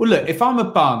 Well, look, if I'm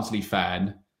a Barnsley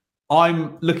fan,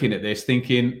 I'm looking at this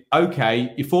thinking,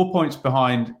 okay, you're 4 points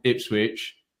behind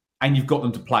Ipswich and you've got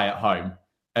them to play at home.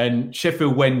 And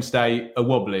Sheffield Wednesday are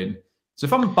wobbling. So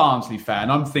if I'm a Barnsley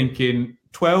fan, I'm thinking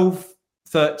 12,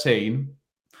 13,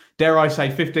 dare I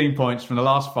say 15 points from the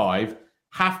last 5,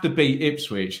 have to beat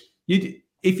Ipswich.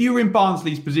 If you were in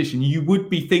Barnsley's position, you would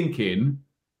be thinking,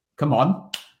 come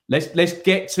on, let's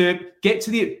get to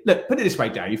the... Look, put it this way,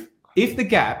 Dave. If the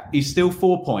gap is still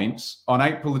 4 points on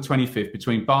April the 25th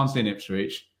between Barnsley and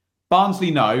Ipswich,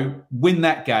 Barnsley win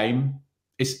that game.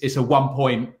 It's a 1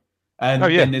 point, and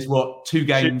then there's two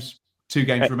games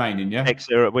remaining. Yeah,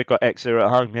 we've got Exeter at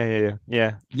home.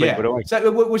 Yeah. So,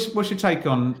 what's your take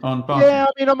on Barnsley? Yeah,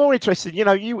 I mean, I'm more interested.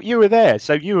 You were there,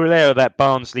 so you were there at that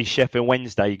Barnsley Sheffield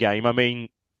Wednesday game. I mean,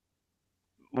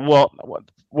 what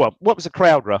was the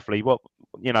crowd roughly?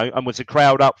 And was the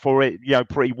crowd up for it?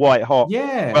 Pretty white hot.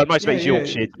 Yeah. Well, most of it's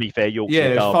Yorkshire, to be fair. Yorkshire. Yeah,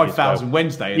 there's 5,000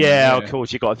 Wednesday. Of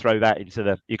course, you got to throw that into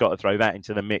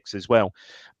the mix as well.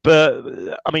 But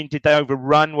I mean, did they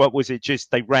overrun? What was it? Just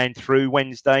they ran through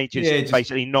Wednesday, just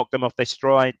basically knocked them off their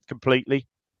stride completely.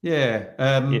 Yeah,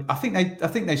 I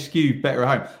think they skew better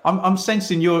at home. I'm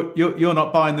sensing you're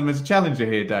not buying them as a challenger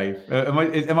here, Dave. Am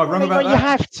I wrong about that? You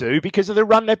have to, because of the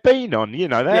run they've been on.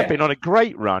 They've been on a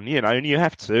great run. And you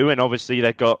have to. And obviously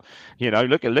they've got,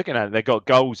 looking at it, they've got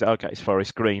goals. Okay, it's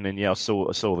Forest Green, and I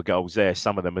saw the goals there.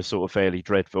 Some of them are sort of fairly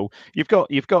dreadful. You've got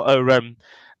to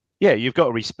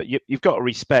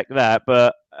respect that.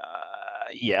 But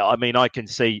I mean, I can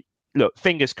see. Look,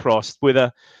 fingers crossed with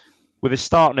a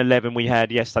starting 11 we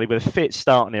had yesterday, with a fit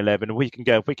starting 11,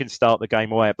 if we can start the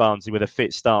game away at Barnsley with a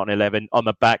fit starting 11 on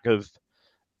the back of,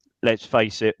 let's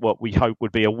face it, what we hope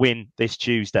would be a win this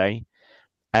Tuesday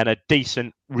and a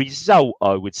decent result,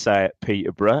 I would say, at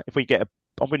Peterborough. If we get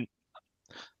I wouldn't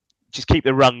just keep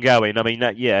the run going. I mean,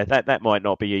 that might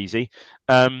not be easy.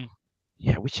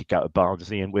 We should go to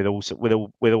Barnsley and with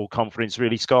all confidence,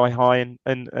 really sky high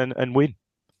and win.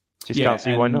 Can't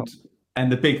see why not.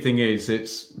 And the big thing is,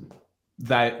 it's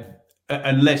that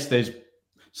unless there's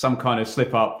some kind of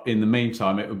slip up in the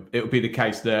meantime, it would be the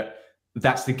case that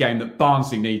that's the game that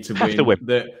Barnsley need to win.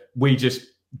 That we just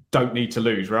don't need to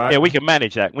lose, right? Yeah, we can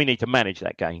manage that. We need to manage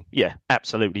that game. Yeah,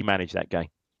 absolutely manage that game.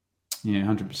 Yeah,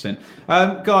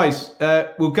 100%. Guys,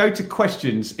 we'll go to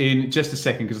questions in just a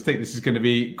second, because I think this is going to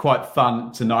be quite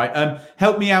fun tonight.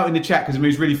 Help me out in the chat, because it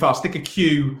moves really fast. Stick a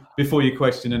Q before your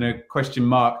question and a question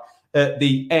mark at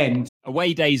the end.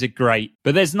 Away days are great,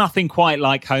 but there's nothing quite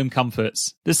like home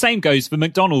comforts. The same goes for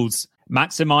McDonald's.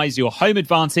 Maximise your home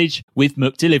advantage with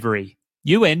McDelivery.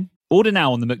 You in? Order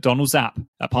now on the McDonald's app.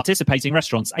 At participating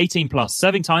restaurants, 18 plus,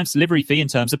 serving times, delivery fee and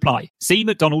terms apply. See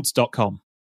mcdonalds.com.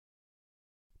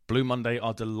 Blue Monday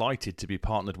are delighted to be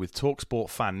partnered with TalkSport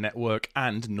Fan Network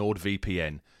and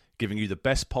NordVPN, giving you the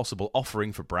best possible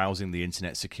offering for browsing the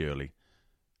internet securely.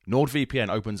 NordVPN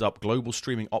opens up global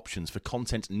streaming options for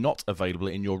content not available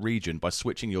in your region by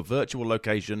switching your virtual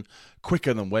location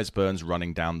quicker than Wes Burns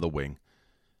running down the wing.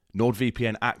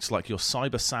 NordVPN acts like your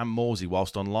cyber Sam Morsey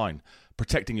whilst online,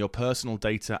 protecting your personal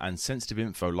data and sensitive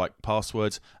info like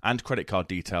passwords and credit card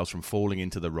details from falling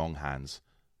into the wrong hands.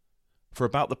 For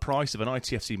about the price of an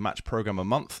ITFC match program a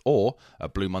month or a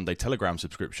Blue Monday Telegram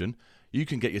subscription, you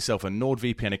can get yourself a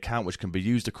NordVPN account which can be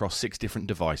used across 6 different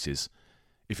devices.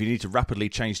 If you need to rapidly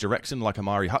change direction like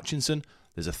Amari Hutchinson,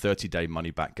 there's a 30-day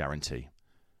money-back guarantee.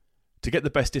 To get the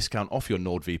best discount off your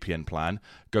NordVPN plan,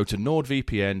 go to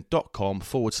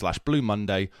nordvpn.com/Blue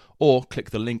Monday or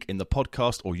click the link in the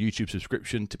podcast or YouTube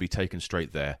subscription to be taken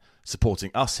straight there,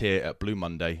 supporting us here at Blue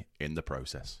Monday in the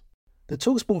process. The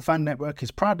TalkSport Fan Network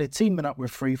is proudly teaming up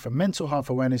with Free for Mental Health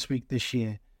Awareness Week this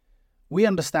year. We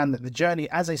understand that the journey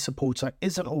as a supporter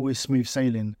isn't always smooth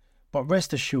sailing, but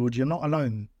rest assured you're not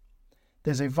alone.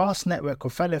 There's a vast network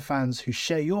of fellow fans who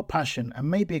share your passion and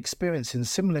may be experiencing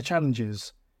similar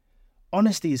challenges.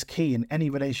 Honesty is key in any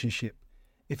relationship.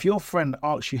 If your friend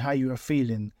asks you how you are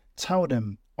feeling, tell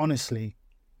them honestly.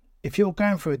 If you're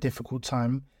going through a difficult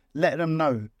time, let them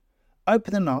know.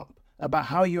 Opening up about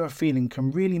how you are feeling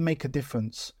can really make a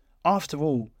difference. After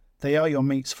all, they are your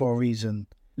mates for a reason.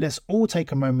 Let's all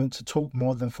take a moment to talk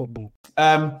more than football.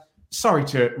 Sorry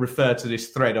to refer to this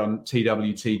thread on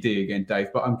TWTD again, Dave,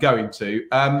 but I'm going to.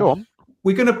 Go on.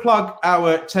 We're going to plug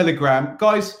our Telegram.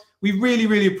 Guys, we really,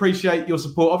 really appreciate your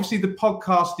support. Obviously, the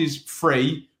podcast is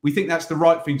free. We think that's the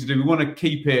right thing to do. We want to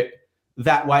keep it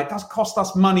that way. It does cost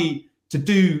us money to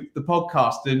do the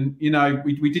podcast. And, you know,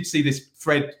 we did see this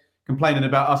thread complaining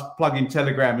about us plugging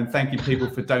Telegram and thanking people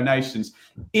for donations.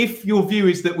 If your view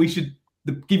is that we should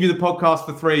give you the podcast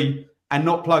for free and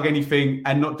not plug anything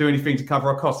and not do anything to cover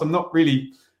our costs, I'm not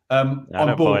really on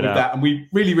board with that. And we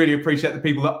really, really appreciate the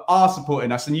people that are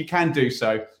supporting us. And you can do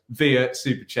so via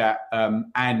Super Chat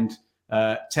and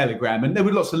Telegram. And there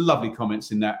were lots of lovely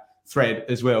comments in that thread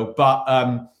as well.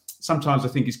 But sometimes I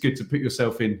think it's good to put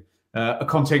yourself in a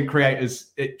content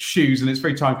creator's shoes, and it's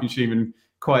very time consuming,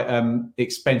 quite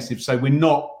expensive. So we're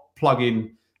not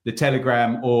plugging the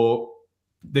Telegram or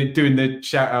doing the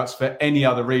shout outs for any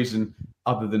other reason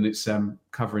other than it's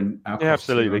covering our costs.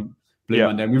 Absolutely. Blue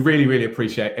Monday. And we really, really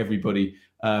appreciate everybody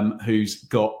who's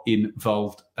got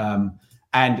involved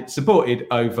and supported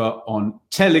over on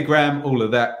Telegram, all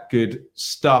of that good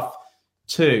stuff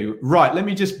too. Right, let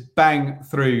me just bang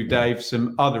through, Dave,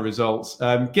 some other results.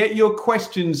 Get your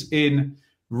questions in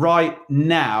right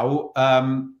now.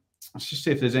 Let's just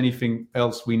see if there's anything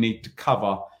else we need to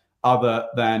cover other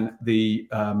than the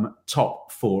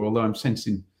top four, although I'm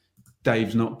sensing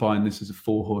Dave's not buying this as a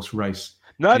 4-horse race.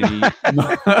 No, I'm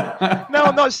not. No,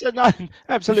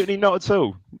 absolutely not at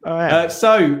all.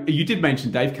 So you did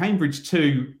mention, Dave, Cambridge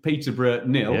 2, Peterborough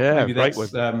 0. Yeah, maybe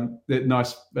that's a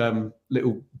nice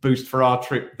little boost for our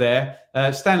trip there.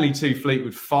 Stanley 2,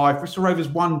 Fleetwood 5. Bristol Rovers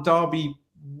 1, Derby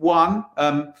 1.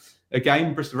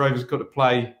 Again, Bristol Rovers got to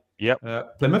play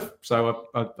Plymouth, so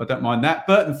I don't mind that.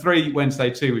 Burton 3, Wednesday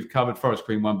 2, we've covered. Forest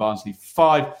Green 1, Barnsley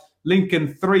 5.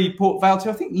 Lincoln 3, Port Vale 2.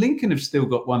 I think Lincoln have still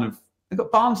got they've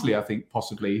got Barnsley, I think,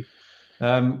 possibly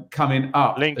coming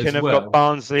up. Lincoln have got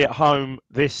Barnsley at home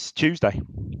this Tuesday.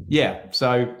 Yeah,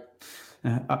 so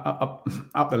up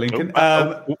the Lincoln.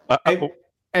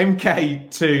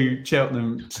 MK 2,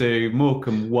 Cheltenham 2,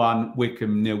 Morecambe 1,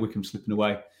 Wickham 0. Wickham slipping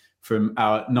away from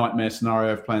our nightmare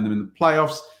scenario of playing them in the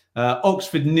playoffs.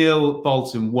 Oxford 0,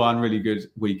 Bolton 1. Really good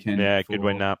weekend. Yeah, good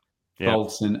win that.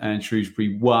 Bolton and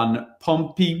Shrewsbury 1,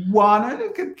 Pompey 1. I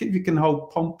don't know if you can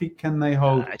hold Pompey. Can they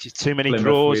hold? Just too many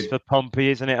draws for Pompey,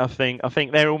 isn't it? I think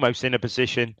they're almost in a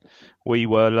position we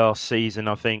were last season.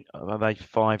 I think are they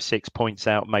 5-6 points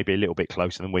out, maybe a little bit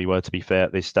closer than we were, to be fair,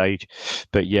 at this stage.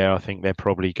 But yeah, I think they're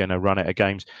probably going to run out of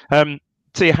games.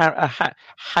 See a hat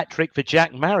trick for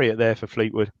Jack Marriott there for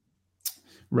Fleetwood.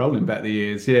 Rolling back the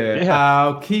years, yeah.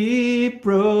 I'll keep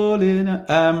rolling.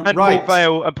 And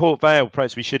right. Port Vale,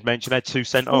 perhaps we should mention, had 2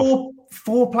 sent off.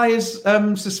 4 players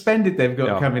suspended they've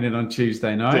got coming in on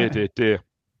Tuesday night. Dear.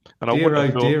 And I would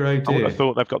have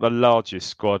thought they've got the largest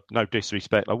squad. No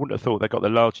disrespect. I wouldn't have thought they've got the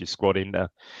largest squad in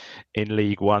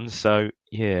League One. So,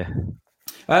 yeah.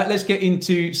 Let's get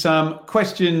into some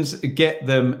questions, get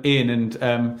them in,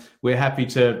 and we're happy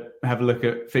to have a look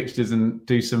at fixtures and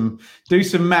do some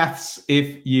maths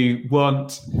if you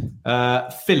want.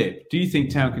 Philip, do you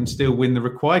think Town can still win the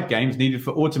required games needed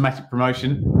for automatic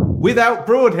promotion without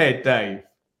Broadhead, Dave?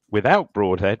 Without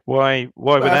Broadhead? Why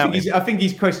without him? I think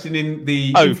he's questioning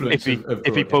the influence of Broadhead.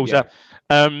 If he pulls up.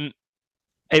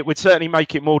 It would certainly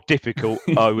make it more difficult,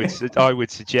 I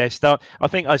would suggest. I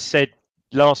think I said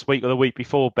last week or the week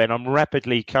before, Ben, I'm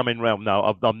rapidly coming round.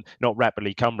 No, I'm not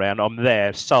rapidly come round. I'm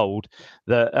there, sold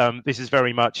that this is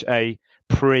very much a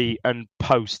pre and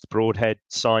post Broadhead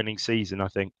signing season, I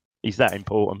think. Is that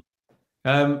important?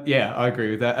 Yeah, I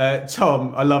agree with that.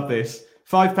 Tom, I love this.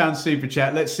 £5 super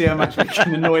chat. Let's see how much we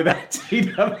can annoy that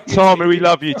TW. Tom, we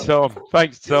love you, Tom.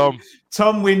 Thanks, Tom.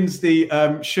 Tom wins the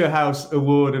Schuhaus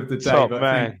Award of the day. Top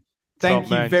man.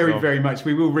 Thank you very much.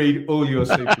 We will read all your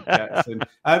super chats. And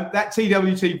that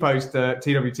TWT post,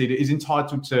 TWT, is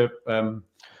entitled to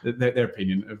their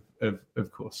opinion,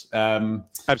 of course.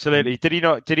 Absolutely. Did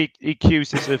he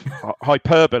accuse us of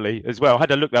hyperbole as well? I had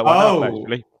to look that one up,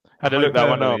 actually. Had to look that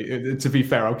one up. To be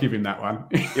fair, I'll give him that one.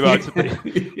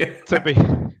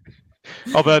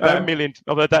 I've heard that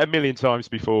a million times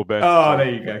before, Ben. Oh, there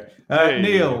you go. Hey.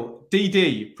 Neil,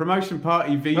 DD promotion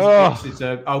party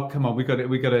visa. Oh. Come on, we got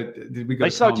to. They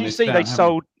sold. Do you see? They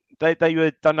sold. They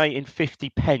were donating 50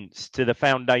 pence to the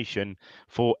foundation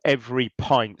for every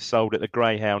pint sold at the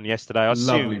Greyhound yesterday.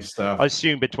 Lovely stuff. I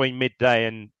assume between midday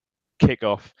and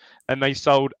kick-off, and they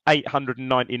sold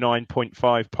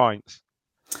 899.5 pints.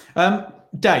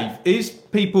 Dave, is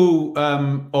people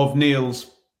of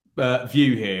Neil's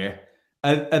view here,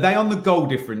 are they on the goal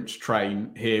difference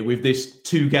train here with this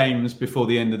 2 games before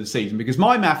the end of the season? Because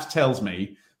my maths tells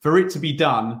me for it to be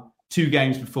done 2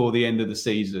 games before the end of the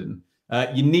season,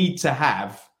 you need to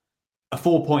have a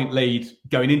 4-point lead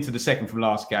going into the second from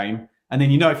last game. And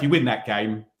then, if you win that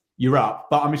game, you're up.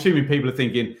 But I'm assuming people are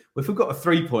thinking, well, if we've got a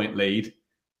 3-point lead,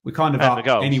 we're kind of up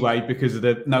anyway because of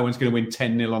no one's going to win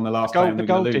 10-0 on the last game. The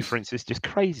goal difference is just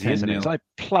crazy, isn't it? It's like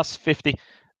plus 50.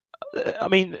 I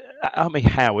mean,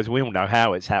 how, as we all know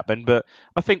how it's happened, but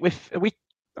I think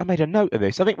I made a note of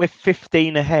this. I think we're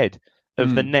 15 ahead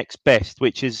of the next best,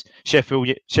 which is Sheffield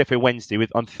Wednesday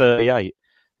on 38.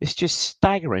 It's just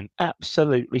staggering,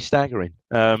 absolutely staggering.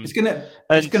 It's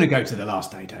gonna go to the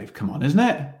last day, Dave. Come on, isn't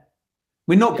it?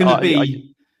 We're not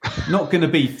going to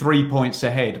be 3 points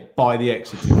ahead by the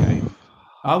Exeter game,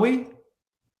 are we?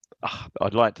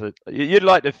 You'd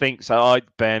like to think so.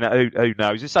 Ben, who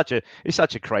knows? It's such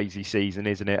a crazy season,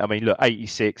 isn't it? I mean, look,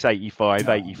 86, 85,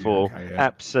 84,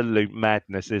 absolute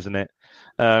madness, isn't it?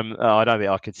 I don't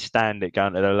think I could stand it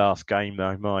going to the last game,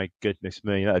 though. My goodness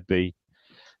me,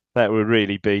 that would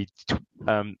really be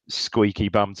squeaky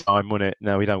bum time, wouldn't it?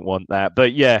 No, we don't want that.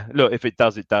 But yeah, look, if it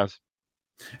does, it does.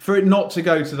 For it not to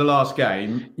go to the last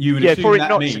game, you would assume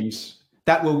that means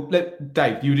that will.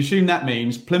 Dave, you would assume that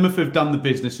means Plymouth have done the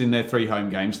business in their 3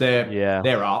 home games.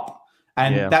 They're up,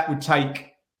 and that would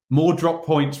take more drop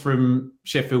points from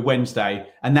Sheffield Wednesday,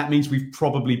 and that means we've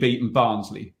probably beaten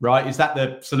Barnsley, right? Is that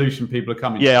the solution people are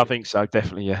coming to? Yeah, I think so,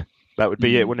 definitely, yeah. That would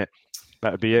be it, wouldn't it?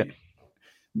 That would be it.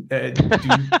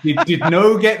 Did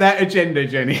no get that agenda,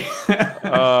 Jenny?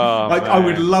 I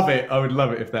would love it. I would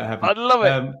love it if that happened. I'd love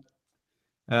it.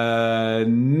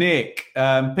 Nick,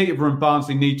 Peterborough and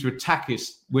Barnsley need to attack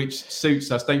us, which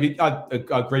suits us. I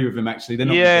agree with him, actually. They're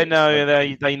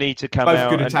not they need to come both out.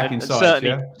 Good attacking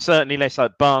sides, certainly less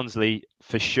like Barnsley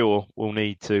for sure will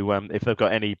need to, if they've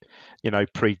got any,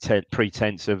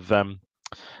 pretense of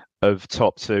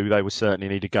top 2, they will certainly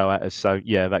need to go at us. So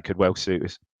yeah, that could well suit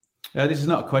us. This is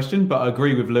not a question, but I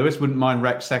agree with Lewis. Wouldn't mind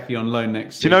Raksaki on loan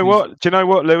next season. Do you know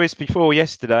what, Lewis? Before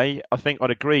yesterday, I think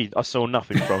I'd agreed. I saw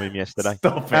nothing from him yesterday.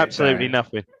 Absolutely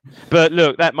nothing. But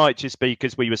look, that might just be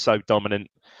because we were so dominant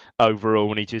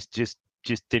overall, and he just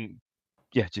didn't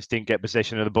get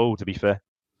possession of the ball. To be fair.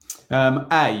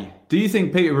 Do you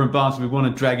think Peterborough and Barnsley would want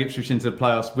to drag Ipswich into the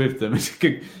playoffs with them? It's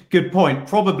a good point.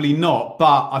 Probably not,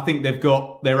 but I think they've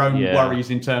got their own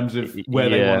worries in terms of where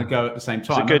they want to go at the same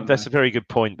time. That's a very good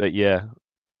point, but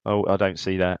I don't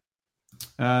see that.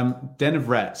 Den of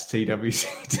Rats,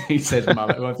 TWC says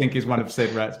Mullet, who I think is one of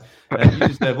said rats. You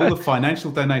deserve all the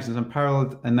financial donations and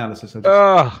parallel analysis. I'll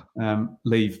just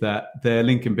leave that there.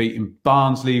 Lincoln beating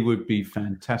Barnsley would be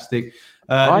fantastic.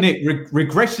 Nick,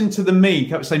 regression to the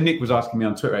mean. So Nick was asking me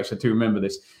on Twitter, actually, I do remember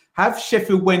this. Have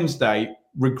Sheffield Wednesday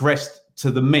regressed to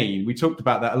the mean? We talked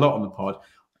about that a lot on the pod.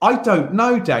 I don't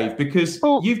know, Dave, because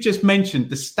you've just mentioned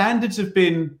the standards have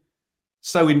been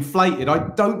so inflated. I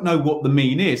don't know what the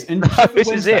mean is. And this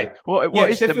is it. What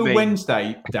is Sheffield the mean?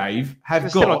 Wednesday, Dave, have got...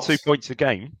 still on 2 points a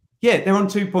game. Yeah, they're on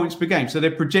 2 points per game. So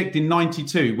they're projecting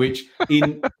 92, which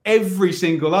in every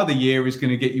single other year is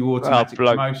going to get you automatic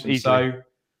promotion. Easily. So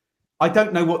I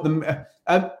don't know what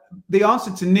the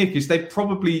answer to Nick is. They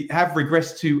probably have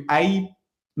regressed to a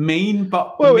mean,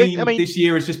 but this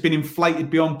year has just been inflated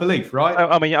beyond belief, right?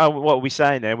 What are we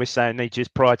saying there? We're saying they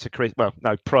just prior to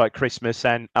Christmas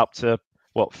and up to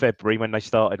February when they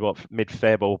started,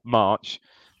 mid-Feb or March,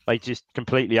 they just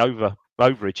completely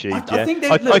overachieved.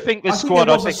 I think the squad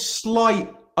was a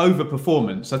slight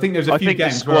overperformance. I think there's a few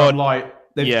games where I'm like,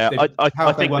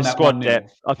 I think the squad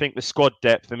depth. I think the squad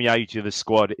depth and the age of the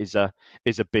squad is a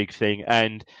big thing.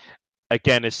 And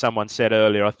again, as someone said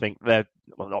earlier, I think their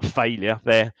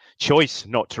choice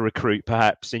not to recruit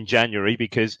perhaps in January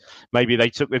because maybe they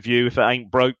took the view if it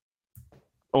ain't broke,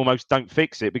 almost don't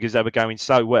fix it because they were going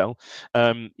so well.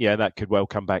 That could well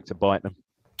come back to bite them.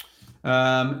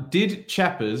 Did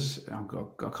Chappers, I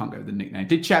can't go with the nickname,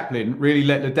 did Chaplin really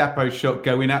let the Dapo shot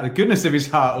go in out of the goodness of his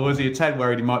heart, or was he a tad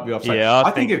worried he might be offside? Yeah,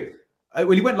 I think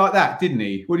he went like that, didn't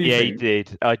he? What do you think? Yeah,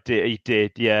 he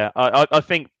did. Yeah, I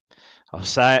think I'll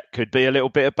say it could be a little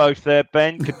bit of both there,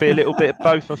 Ben. Could be a little bit of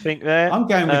both, I think, there. I'm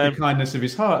going with the kindness of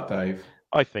his heart, Dave.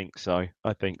 I think so.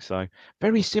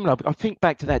 Very similar. I think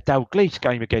back to that Dalglish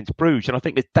game against Bruges, and I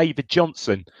think there's David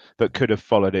Johnson that could have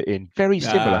followed it in. Very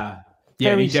similar.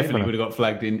 Yeah, Very he definitely similar. would have got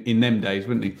flagged in them days,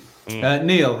 wouldn't he?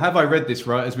 Neil, have I read this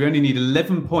right? As we only need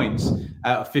 11 points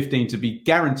out of 15 to be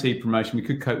guaranteed promotion. We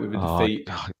could cope with a defeat.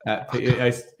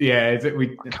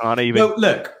 We can't even. Well,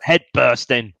 look, head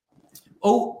bursting.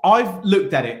 Oh, I've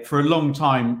looked at it for a long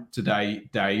time today,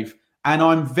 Dave, and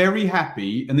I'm very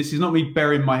happy. And this is not me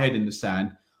burying my head in the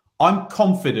sand. I'm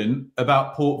confident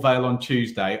about Port Vale on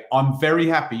Tuesday. I'm very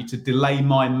happy to delay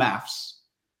my maths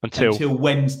until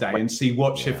Wednesday and see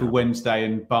what Sheffield Wednesday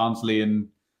and Barnsley and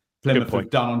Plymouth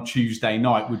have done on Tuesday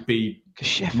night would be.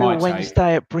 Sheffield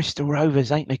Wednesday at Bristol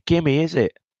Rovers ain't a gimme, is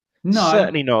it? No,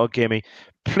 certainly not a gimme.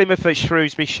 Plymouth at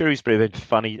Shrewsbury. Shrewsbury have been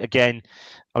funny again.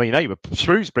 I mean, they were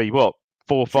Shrewsbury. What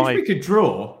 4-5? Shrewsbury could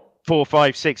draw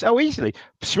 4-5-6. Oh, easily.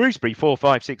 Shrewsbury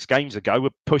 4-5-6 games ago were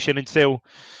pushing until.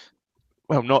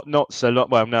 Well, not so long.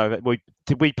 Well, no.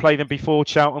 Did we play them before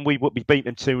Charlton? We beat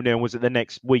them 2-0. Was it the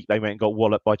next week they went and got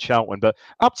walloped by Charlton? But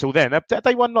up till then,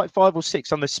 they won like 5 or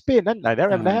 6 on the spin, didn't they? They're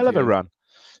having a hell of a run.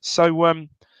 So,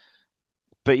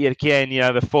 but yet again,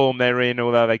 the form they're in.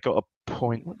 Although they got a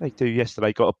point. What did they do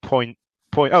yesterday? Got a point.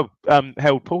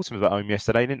 Held Portsmouth at home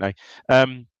yesterday, didn't they?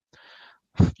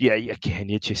 Again,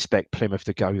 you just expect Plymouth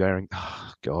to go there and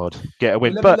get a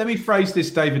win. Let me phrase this,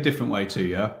 Dave, a different way to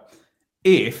you.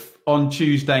 If on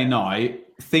Tuesday night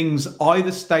things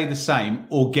either stay the same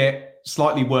or get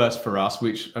slightly worse for us,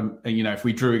 which if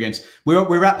we drew against,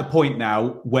 we're at the point now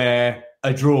where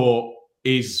a draw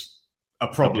is a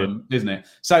problem, isn't it?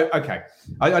 So, okay,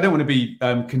 I don't want to be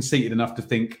conceited enough to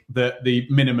think that the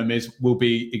minimum will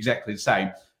be exactly the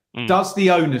same. Does the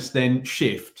onus then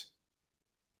shift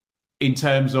in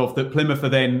terms of that Plymouth are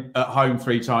then at home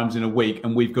 3 times in a week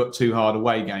and we've got 2 hard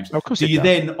away games? Of course. Do you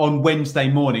then on Wednesday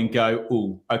morning go,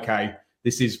 oh, okay,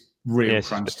 this is real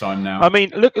crunch time now? I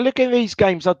mean, look at these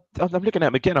games. I'm looking at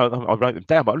them again. I wrote them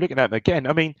down, but I'm looking at them again.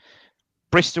 I mean,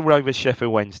 Bristol Rovers,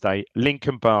 Sheffield Wednesday,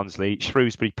 Lincoln, Barnsley,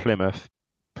 Shrewsbury, Plymouth.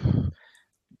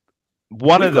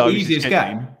 One of those easiest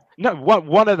game. No,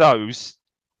 one of those.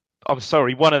 I'm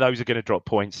sorry, one of those are going to drop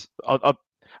points.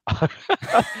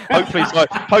 Hopefully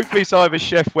it's either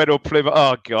Sheffield or Plymouth.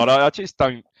 Oh God, I just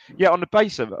don't. Yeah, on the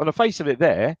face of it,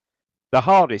 there, the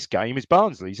hardest game is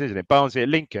Barnsley's, isn't it? Barnsley at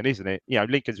Lincoln, isn't it?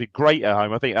 Lincoln's been great at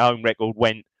home. I think our home record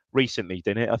went recently,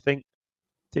 didn't it? I think.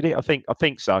 Did it? I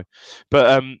think so.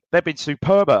 But they've been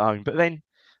superb at home. But then,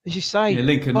 as you say,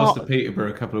 Lincoln lost to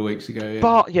Peterborough a couple of weeks ago.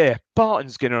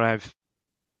 Barton's going to have.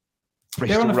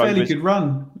 They're on a fairly good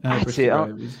run.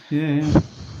 Yeah.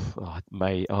 Oh,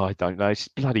 mate, I don't know. It's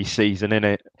bloody season, isn't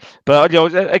it? But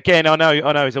again, I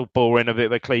know it's all boring, a bit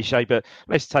of a cliche. But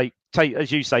let's take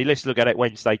as you say. Let's look at it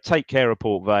Wednesday. Take care of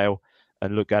Port Vale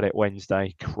and look at it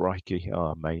Wednesday. Crikey,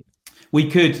 mate.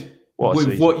 We could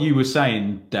with what you were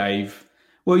saying, Dave.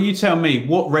 Well, you tell me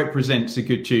what represents a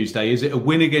good Tuesday. Is it a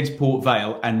win against Port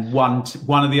Vale and one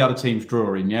of the other teams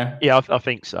drawing? Yeah. Yeah, I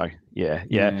think so. Yeah.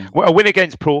 Well, a win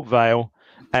against Port Vale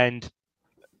and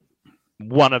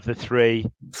one of the 3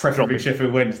 preferably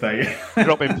Sheffield Wednesday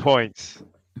dropping points.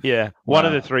 Yeah, one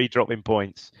of the 3 dropping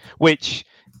points. Which,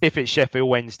 if it's Sheffield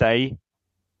Wednesday,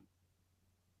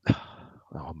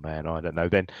 oh man, I don't know.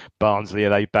 Then Barnsley, are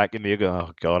they back in the? Oh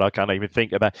God, I can't even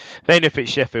think about. Then if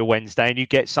it's Sheffield Wednesday and you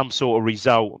get some sort of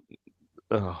result,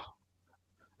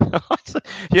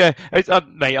 yeah,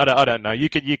 mate, I don't know. You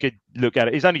could look at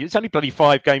it. It's only bloody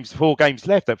 4 games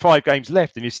left. 5 games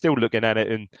left, and you're still looking at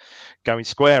it and going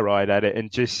square-eyed at it, and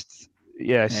just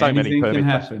so many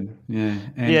permutations.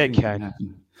 Can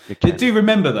happen. It can. Do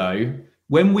remember though,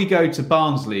 when we go to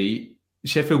Barnsley,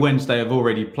 Sheffield Wednesday have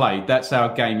already played. That's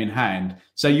our game in hand.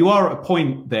 So you are at a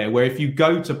point there where if you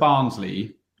go to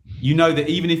Barnsley, you know that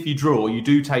even if you draw, you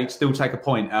do still take a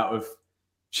point out of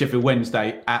Sheffield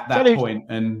Wednesday at that point.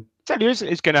 And tell you,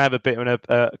 it's going to have a bit of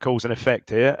a cause and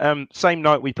effect here. Same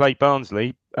night we played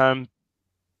Barnsley,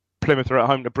 Plymouth are at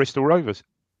home to Bristol Rovers.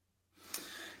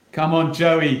 Come on,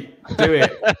 Joey, do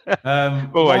it.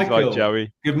 Always Michael, like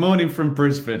Joey. Good morning from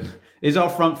Brisbane. Is our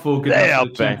front 4 good enough for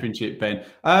the Championship, Ben?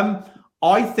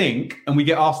 I think, and we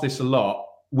get asked this a lot,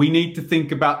 we need to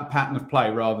think about the pattern of play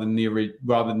rather than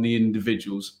the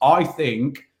individuals. I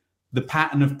think the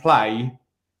pattern of play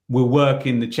will work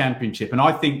in the Championship. And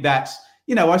I think that's,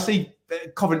 I see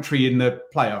Coventry in the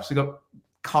playoffs. They've got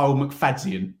Kyle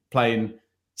McFadzean playing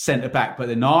centre-back, but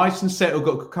they're nice and settled.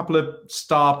 Got a couple of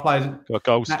star players. Got a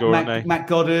goal scorer, Matt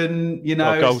Godden,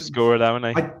 Got a goal scorer,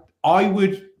 haven't they? I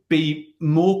would be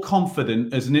more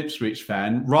confident as an Ipswich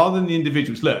fan rather than the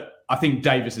individuals. Look, I think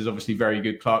Davis is obviously very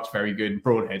good. Clark's very good.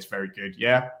 Broadhead's very good,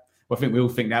 yeah? Well, I think we all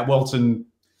think that. Walton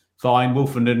fine.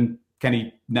 Wolfenden, can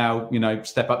he now,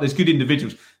 step up? There's good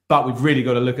individuals, but we've really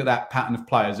got to look at that pattern of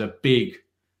play as a big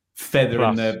feather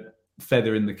in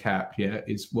the cap. Yeah,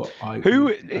 is what I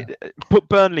put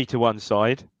Burnley to one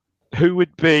side. Who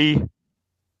would be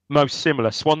most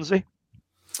similar? Swansea?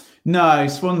 No,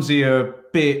 Swansea are a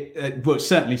bit. Well,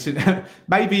 certainly,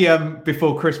 maybe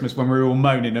before Christmas when we were all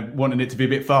moaning and wanting it to be a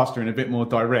bit faster and a bit more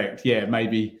direct. Yeah,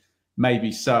 maybe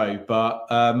so. But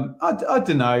I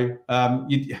don't know.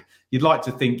 You'd like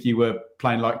to think you were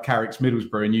playing like Carrick's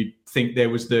Middlesbrough, and you'd think there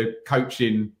was the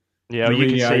coaching. Yeah, you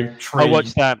can see. I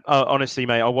watched that. Honestly,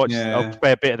 mate, I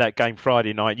played a bit of that game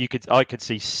Friday night. I could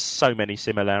see so many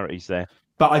similarities there.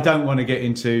 But I don't want to get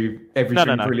into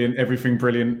everything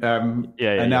brilliant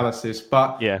analysis.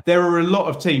 But there are a lot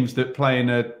of teams that play in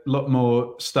a lot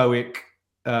more stoic,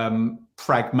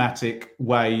 pragmatic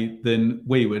way than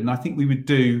we would, and I think we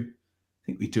do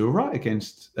all right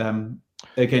against them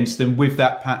with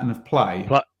that pattern of play.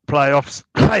 Playoffs.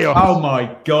 Oh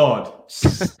my God!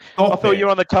 I thought you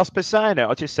were on the cusp of saying it.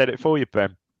 I just said it for you,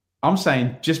 Ben. I'm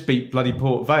saying just beat bloody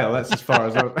Port Vale. That's as far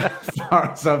as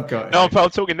I've got. No, I'm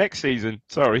talking next season.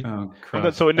 Sorry. Oh, I'm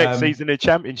not talking next season in the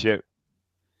Championship.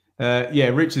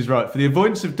 Rich is right. For the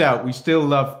avoidance of doubt, we still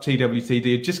love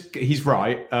TWTD. He's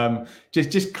right.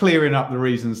 Just clearing up the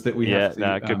reasons that we have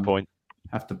to. Good point.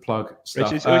 Have to plug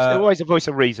stuff. Rich is always a voice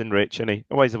of reason, Rich, isn't he?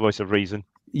 Always a voice of reason.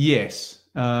 Yes.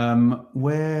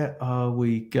 Where are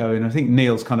we going? I think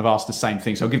Neil's kind of asked the same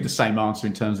thing, so I'll give the same answer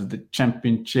in terms of the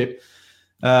Championship.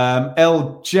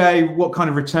 LJ, what kind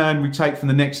of return we take from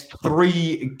the next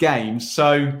 3 games?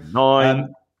 So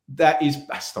 9. That is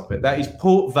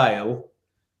Port Vale,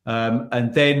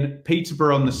 and then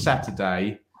Peterborough on the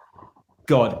Saturday.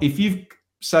 God,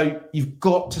 you've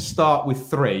got to start with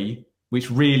 3, which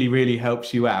really, really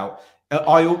helps you out.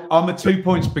 I'm a 2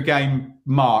 points per game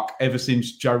mark ever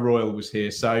since Joe Royle was here.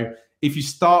 So if you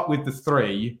start with the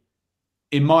 3,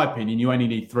 in my opinion, you only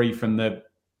need 3 from the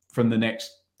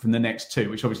next 2,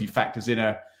 which obviously factors in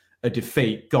a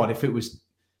defeat. God, if it was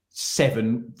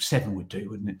 7 would do,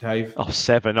 wouldn't it, Dave? Oh,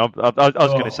 7. I was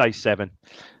going to say 7.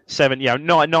 7,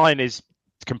 9 is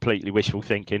completely wishful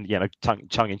thinking,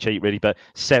 tongue in cheek, really. But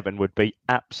 7 would be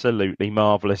absolutely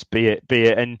marvellous. Be it,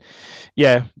 and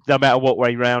no matter what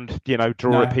way round,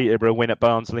 draw at Peterborough, win at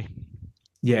Barnsley.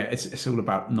 Yeah, it's all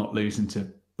about not losing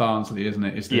to Barnsley, isn't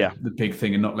it? It's the big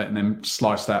thing, and not letting them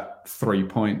slice that 3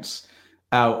 points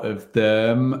out of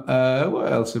them.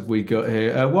 What else have we got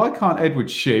here? Why can't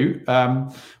Edwards shoot?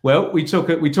 Well, we talked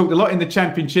a lot in the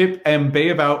Championship,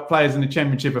 MB, about players in the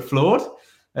Championship are flawed.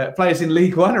 Players in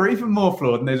League One are even more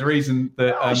flawed, and there's a reason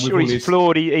that... he's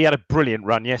flawed. He had a brilliant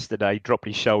run yesterday, dropped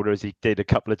his shoulder as he did a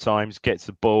couple of times, gets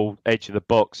the ball, edge of the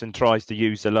box, and tries to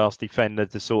use the last defender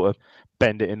to sort of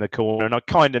bend it in the corner. And I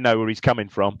kind of know where he's coming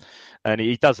from, and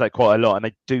he does that quite a lot, and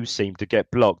they do seem to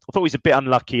get blocked. I thought he was a bit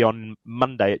unlucky on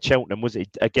Monday at Charlton, was he?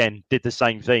 Again, did the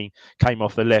same thing, came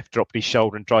off the left, dropped his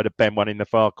shoulder and tried to bend one in the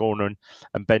far corner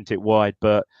and bent it wide.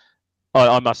 But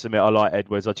I must admit, I like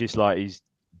Edwards. I just like his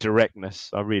directness.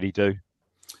 I really do.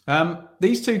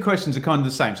 These 2 questions are kind of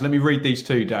the same, so let me read these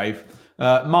 2, Dave.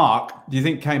 Mark, do you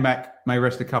think K-Mac may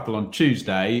rest a couple on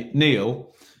Tuesday?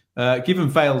 Neil, given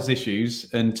Vale's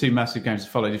issues and 2 massive games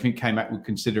to follow, do you think K-Mac would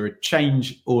consider a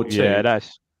change or 2? Yeah,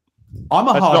 I'm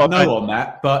a hard no on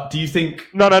that, but do you think...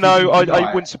 No, it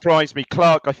wouldn't surprise me.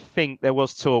 Clark, I think there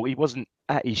was talk. He wasn't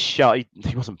at his sharp.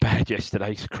 He wasn't bad yesterday.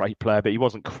 He's a great player, but he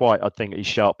wasn't quite, I think, at his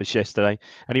sharpest yesterday.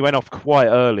 And he went off quite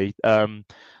early.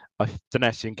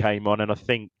 Donessian came on, and I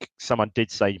think someone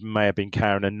did say he may have been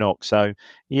carrying a knock. So,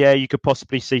 you could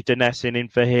possibly see Donessian in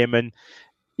for him. And,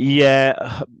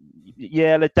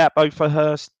 Ladapo for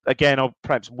Hurst. Again, I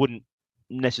perhaps wouldn't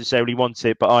necessarily want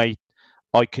it, but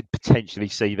I could potentially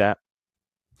see that.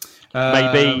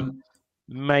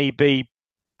 Maybe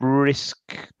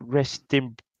risk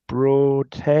resting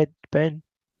Broadhead, Ben.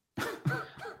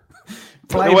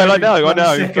 I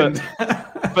know,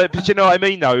 but you know what I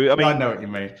mean, though. I know what you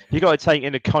mean. You got to take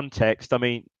into context. I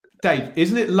mean, Dave,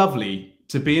 isn't it lovely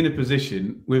to be in a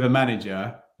position with a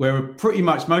manager where pretty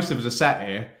much most of us are sat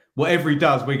here? Whatever he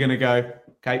does, we're going to go,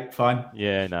 okay, fine.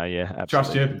 Yeah, absolutely.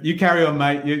 Trust you. You carry on,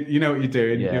 mate. You know what you're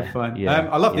doing. You're fine. Yeah,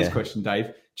 I love this question,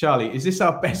 Dave. Charlie, is this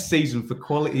our best season for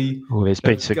quality? Oh, there's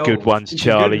been some good ones,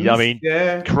 Charlie. I mean,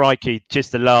 crikey,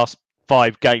 just the last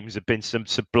 5 games have been some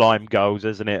sublime goals,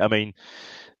 hasn't it? I mean,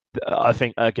 I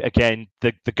think, again,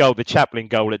 the Chaplin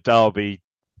goal at Derby,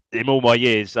 in all my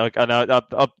years, I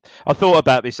thought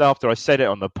about this after I said it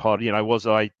on the pod, was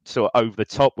I sort of over the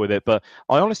top with it? But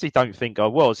I honestly don't think I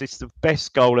was. It's the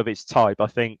best goal of its type I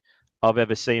think I've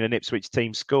ever seen an Ipswich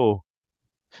team score.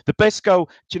 The best goal,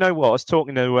 do you know what? I was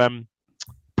talking to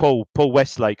Paul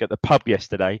Westlake at the pub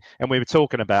yesterday, and we were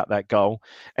talking about that goal,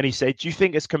 and he said, "Do you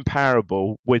think it's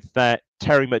comparable with that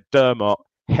Terry McDermott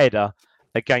header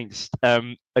against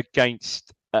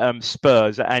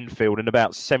Spurs at Anfield in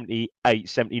about 78,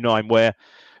 79, where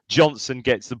Johnson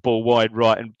gets the ball wide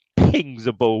right and pings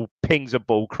a ball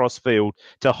cross-field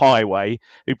to Highway,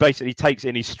 who basically takes it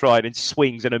in his stride and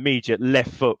swings an immediate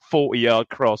left foot 40-yard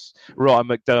cross right on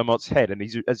McDermott's head, and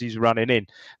he's running in.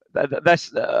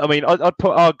 I'd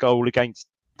put our goal against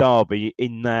Derby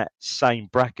in that same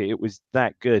bracket. It was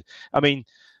that good. I mean,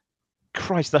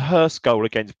 Christ, the Hurst goal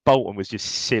against Bolton was just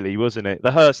silly, wasn't it?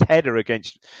 The Hurst header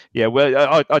against... Yeah,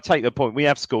 well, I take the point. We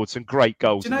have scored some great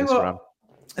goals in this run.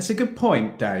 That's a good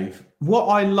point, Dave. What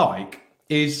I like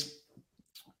is...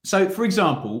 So, for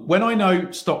example, when I know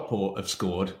Stockport have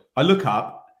scored, I look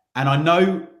up and I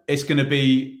know it's going to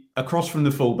be across from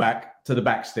the fullback to the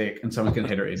back stick and someone's going to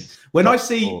header it in. When I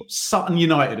see Sutton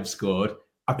United have scored,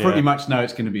 I pretty much know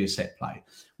it's going to be a set play.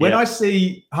 When I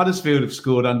see Huddersfield have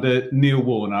scored under Neil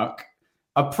Warnock,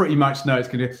 I pretty much know it's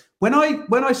going to... When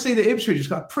I see the Ipswich have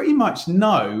scored, I pretty much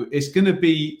know it's going to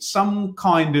be some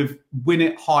kind of win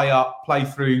it high up, play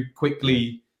through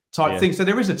quickly type thing. So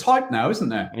there is a type now, isn't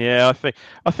there? Yeah,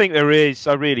 I think there is.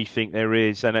 I really think there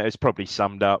is, and it's probably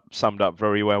summed up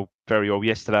very well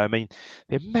yesterday. I mean,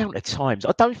 the amount of times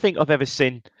I don't think I've ever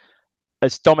seen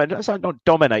as not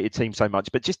dominated team so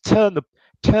much, but just turn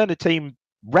the team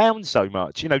round so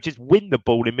much. You know, just win the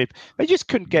ball in mid. They just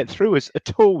couldn't get through us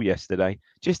at all yesterday.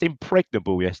 Just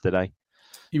impregnable yesterday.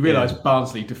 You realise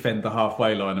Barnsley defend the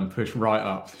halfway line and push right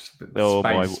up.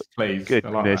 Please.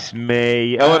 Goodness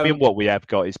me. I mean, what we have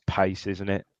got is pace, isn't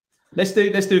it? Let's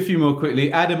do a few more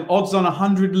quickly. Adam, odds on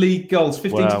 100 league goals,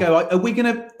 15 to go. Are we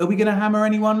gonna hammer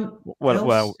anyone?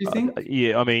 Else, do you think?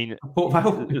 Yeah. I mean, look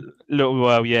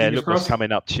what's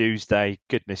coming up Tuesday.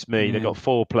 Goodness me, they've got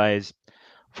 4 players,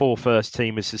 4 first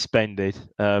teamers suspended.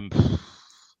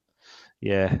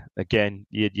 Again,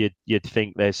 you'd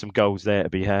think there's some goals there to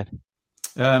be had.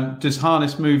 Does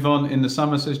Harness move on in the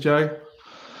summer, says Joe?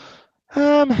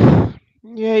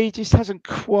 He just hasn't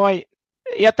quite.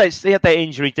 He had that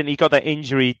injury, didn't he? He got that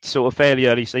injury sort of fairly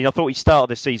early. So I thought he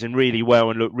started the season really well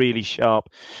and looked really sharp.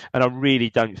 And I really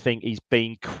don't think he's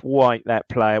been quite that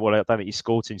player. Well, I don't think he's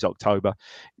scored since October.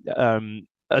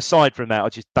 Aside from that, I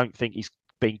just don't think he's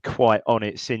been quite on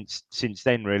it since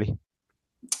then, really.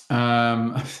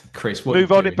 Chris,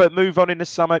 move on in the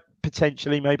summer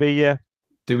potentially, maybe. Yeah.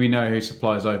 Do we know who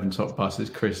supplies open top passes?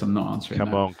 Chris, I'm not answering.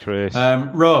 Come on, Chris.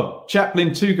 Rob,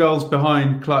 Chaplin 2 goals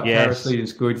behind Clark Harris leading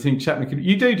score. Do you think Chaplin could?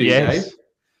 You do yes. Dave?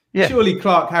 Yeah. Surely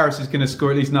Clark Harris is going to score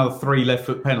at least another 3 left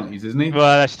foot penalties, isn't he?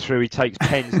 Well, that's true. He takes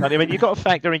pens. I mean, you've got to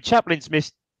factor in Chaplin's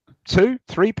missed 2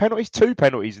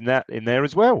 penalties in there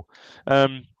as well.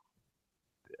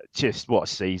 Just what a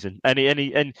season. And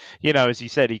you know, as he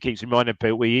said, he keeps reminding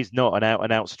people he is not an out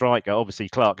and out striker. Obviously,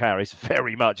 Clark Harris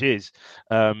very much is.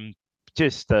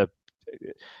 Just a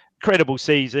incredible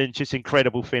season, just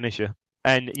incredible finisher,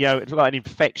 and you know, it's like an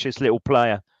infectious little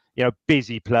player. You know,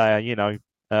 busy player. You know,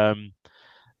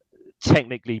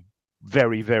 technically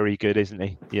very, very good, isn't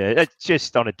he? Yeah, it's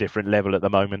just on a different level at the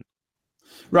moment.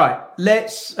 Right,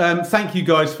 let's thank you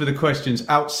guys for the questions.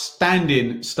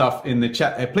 Outstanding stuff in the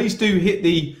chat there. Please do hit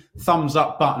the thumbs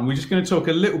up button. We're just going to talk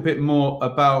a little bit more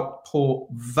about Port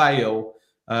Vale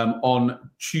on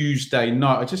Tuesday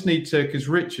night. I just need to, because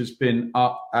Rich has been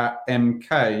up at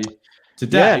MK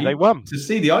today. Yeah, they won. To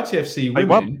see the ITFC women. They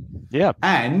won. Yeah.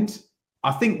 And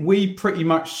I think we pretty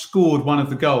much scored one of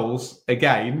the goals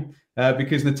again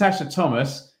because Natasha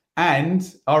Thomas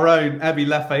and our own Abby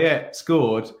Lafayette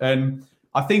scored. And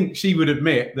I think she would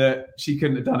admit that she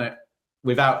couldn't have done it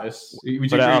without us. Would you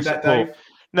agree with that, Dave?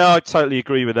 No, I totally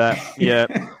agree with that. Yeah,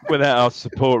 without our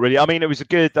support, really. I mean, it was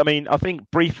I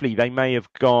think briefly they may have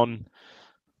gone,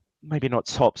 maybe not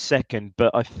top second,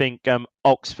 but I think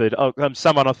Oxford.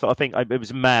 Someone I think it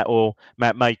was Matt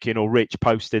Makin or Rich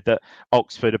posted that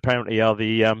Oxford apparently are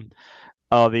the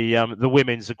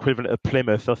women's equivalent of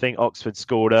Plymouth. I think Oxford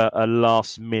scored a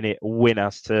last minute winner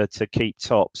to keep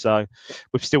top. So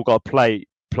we've still got to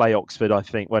play Oxford, I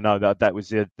think. Well, no, that was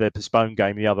the postponed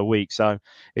game the other week. So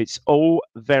it's all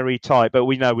very tight. But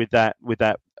we know with that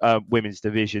women's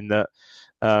division that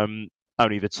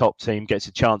only the top team gets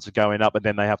a chance of going up, and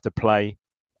then they have to play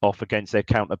off against their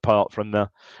counterpart from the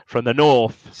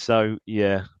north. So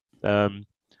yeah,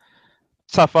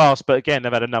 tough ask. But again,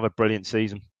 they've had another brilliant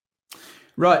season.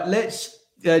 Right, let's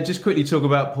just quickly talk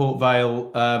about Port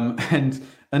Vale and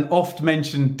an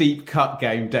oft-mentioned deep cut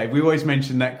game, Dave. We always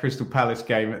mention that Crystal Palace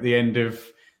game at the end of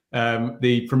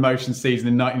the promotion season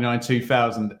in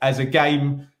 99-2000 as a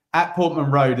game at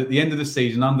Portman Road at the end of the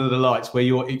season under the lights where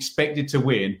you're expected to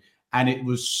win and it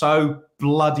was so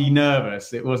bloody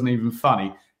nervous it wasn't even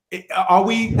funny. Are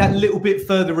we that little bit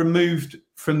further removed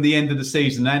from the end of the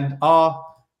season, and are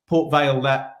Port Vale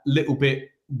that little bit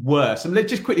worse? And let's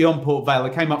just quickly on Port Vale.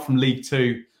 They came up from League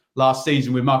Two last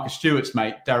season with Marcus Stewart's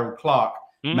mate, Darryl Clark,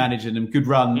 managing them. Good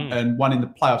run and won in the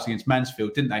playoffs against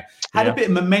Mansfield, didn't they? Had a bit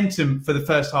of momentum for the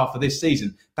first half of this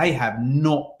season. They have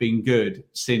not been good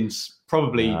since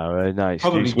probably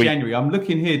January. I'm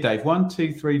looking here, Dave. 1,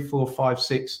 2, 3, 4, 5,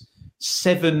 6,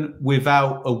 7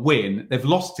 without a win. They've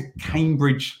lost to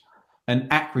Cambridge and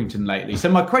Accrington lately. So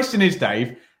my question is,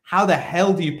 Dave, how the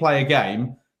hell do you play a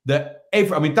game that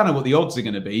don't know what the odds are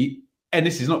going to be, and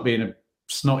this is not being a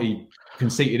snotty,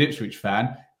 conceited Ipswich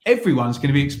fan. Everyone's going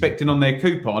to be expecting on their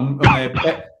coupon, on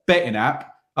their betting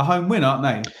app, a home win, aren't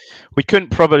they? We couldn't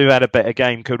probably have had a better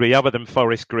game, could we? Other than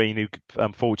Forest Green, who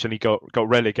unfortunately got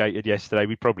relegated yesterday,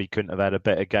 we probably couldn't have had a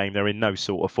better game. They're in no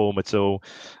sort of form at all.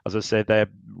 As I said, they're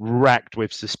racked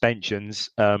with suspensions.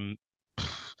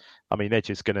 I mean, they're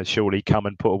just going to surely come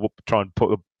and try and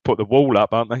put the wall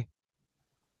up, aren't they?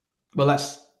 Well,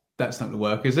 that's not going to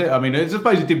work, is it? I mean, I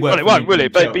suppose it did work. Well, it won't, will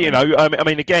it? But you know, I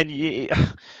mean, again, you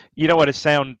don't want to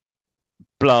sound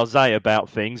blasé about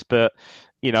things, but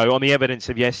you know, on the evidence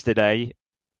of yesterday,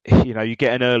 you know, you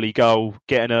get an early goal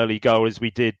as we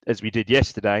did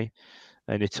yesterday,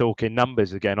 and you're talking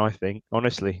numbers again. I think,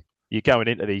 honestly, you're going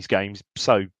into these games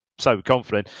so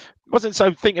confident. Wasn't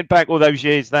so thinking back all those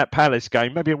years, that Palace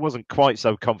game, maybe I wasn't quite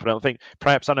so confident. I think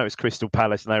perhaps, I know it's Crystal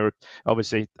Palace and they were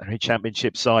obviously a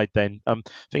championship side then. I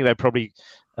think they probably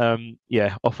would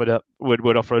offer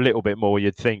a little bit more,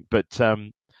 you'd think. But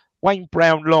Wayne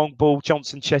Brown, long ball,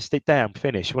 Johnson chested down,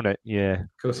 finish, wasn't it? Yeah. Of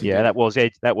course. Yeah, that was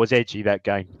edgy, that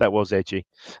game. That was edgy.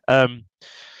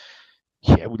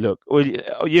 Yeah, look,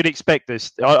 you'd expect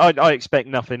this. I expect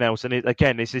nothing else. And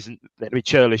again, this isn't to be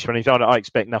churlish or anything. I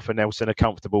expect nothing else than a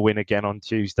comfortable win again on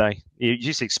Tuesday. You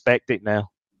just expect it now.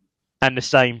 And the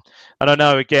same. And I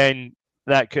know, again,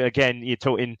 you're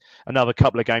talking another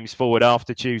couple of games forward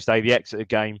after Tuesday, the Exeter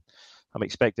game. I'm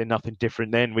expecting nothing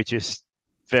different then. We're just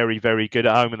very, very good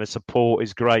at home and the support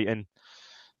is great. And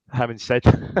having said,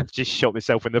 just shot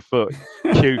myself in the foot.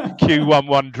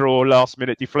 Q1-1 draw, last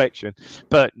minute deflection.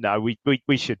 But no, we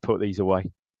should put these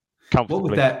away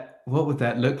comfortably. What would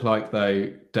that look like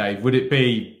though, Dave? Would it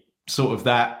be sort of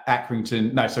that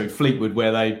Fleetwood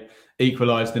where they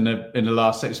equalised in the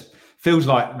last six? Feels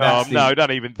like that's I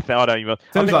don't even. Feels like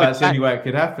that's the only way it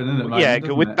could happen, isn't it? Yeah,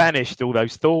 we've banished all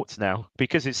those thoughts now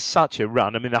because it's such a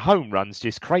run. I mean, the home run's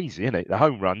just crazy, isn't it? The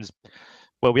home runs.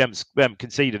 Well, we haven't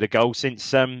conceded a goal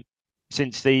since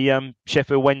the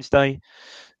Sheffield Wednesday.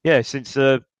 Yeah, since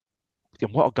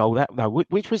what a goal that! No,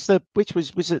 which was it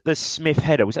the Smith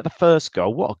header? Was that the first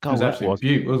goal? What a goal that was!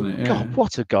 Beaut, wasn't it? Yeah. God,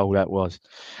 what a goal that was!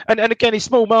 And again, it's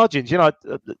small margins. You know,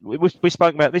 we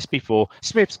spoke about this before.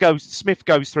 Smith goes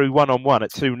through 1-on-1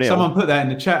 at 2-0. Someone put that in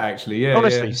the chat actually. Yeah,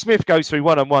 honestly, yeah. Smith goes through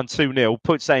 1-on-1, 2-0.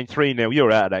 Puts that in 3-0.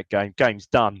 You're out of that game. Game's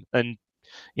done. And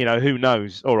you know, who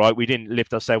knows? All right, we didn't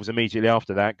lift ourselves immediately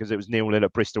after that because it was 0-0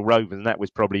 at Bristol Rovers, and that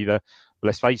was probably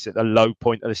let's face it, the low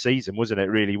point of the season, wasn't it?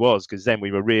 It really was, because then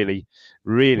we were really,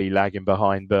 really lagging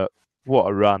behind. But what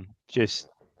a run. Just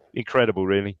incredible,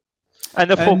 really.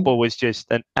 And the football was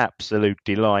just an absolute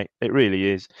delight. It really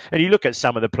is. And you look at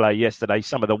some of the play yesterday,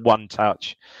 some of the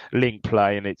one-touch link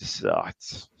play, and it's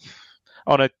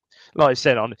on a, like I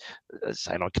said, on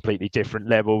a completely different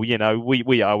level. You know,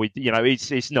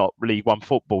 it's not League One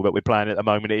football that we're playing at the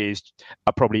moment. It is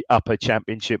probably upper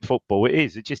Championship football. It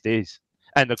is. It just is.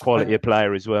 And the quality of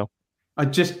player as well. I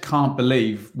just can't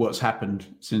believe what's happened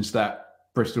since that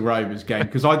Bristol Rovers game,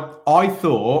 because I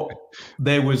thought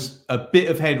there was a bit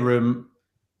of headroom.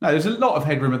 No, there's a lot of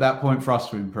headroom at that point for us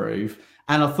to improve.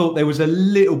 And I thought there was a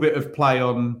little bit of play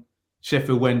on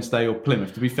Sheffield Wednesday or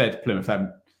Plymouth. To be fair to Plymouth,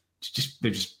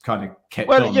 they've just kind of kept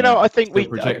on. Well, you know, I think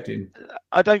projecting.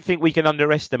 I don't think we can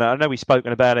underestimate. I know we've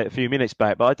spoken about it a few minutes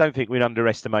back, but I don't think we'd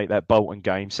underestimate that Bolton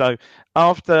game. So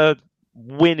after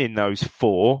winning those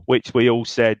 4, which we all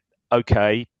said,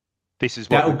 okay, this is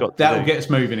what we've got to do. That'll get us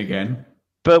moving again.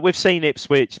 But we've seen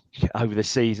Ipswich over the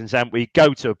seasons, haven't we?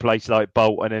 Go to a place like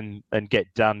Bolton and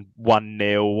get done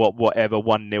 1-0, whatever,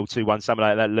 1-0, 2-1, something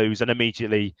like that, lose, and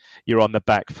immediately you're on the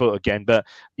back foot again. But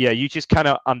yeah, you just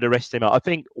cannot underestimate. I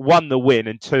think 1, the win,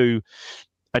 and 2,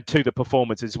 the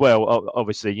performance as well.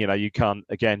 Obviously, you know, you can't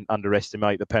again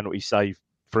underestimate the penalty save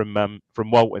from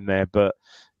Walton there, but.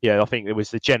 Yeah, I think it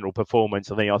was the general performance.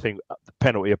 I think the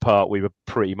penalty apart, we were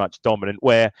pretty much dominant.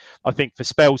 Where I think for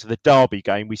spells of the Derby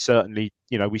game, we certainly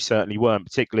weren't.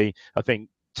 Particularly, I think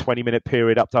 20-minute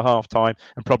period up to half time,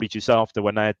 and probably just after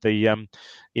when they had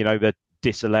the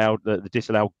disallowed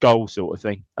goal sort of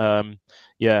thing.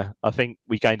 I think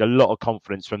we gained a lot of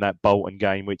confidence from that Bolton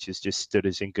game, which has just stood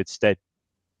us in good stead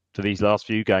for these last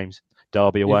few games,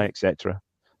 Derby away, etc.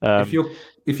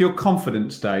 If your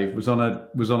confidence, Dave, was on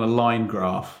a line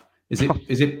graph, is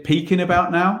it peaking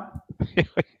about now?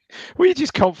 We're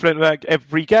just confident about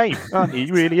every game, aren't you?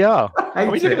 You really are.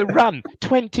 Look at the run,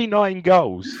 29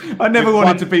 goals. I never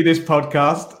wanted to be this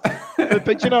podcast.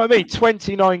 but you know what I mean?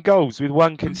 29 goals with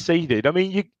one conceded. I'm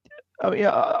a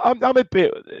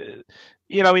bit,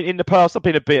 in the past, I've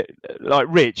been a bit like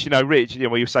Rich. Rich,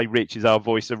 you say Rich is our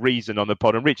voice of reason on the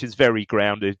pod, and Rich is very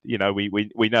grounded. We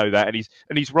know that,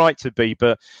 and he's right to be.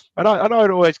 But I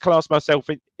don't always class myself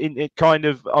in kind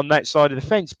of on that side of the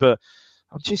fence, but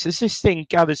I'm just, as this thing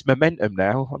gathers momentum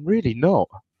now, I'm really not.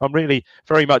 I'm really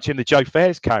very much in the Joe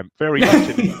Fairs camp, very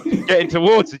much getting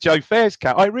towards the Joe Fairs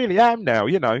camp. I really am now,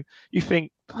 You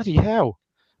think, bloody hell,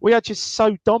 we are just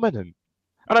so dominant.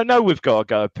 And I know we've got to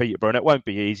go at Peterborough, and it won't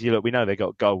be easy. Look, we know they've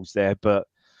got goals there, but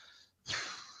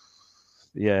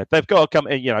yeah, they've got to come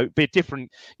in, it'd be a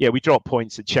different. Yeah, we drop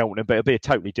points at Charlton, but it'll be a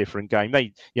totally different game.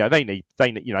 They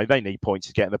need points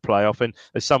to get in the playoff. And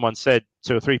as someone said,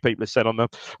 2 or 3 people have said on the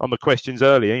questions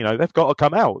earlier, they've got to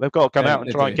come out. They've got to come out and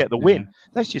try and get the win.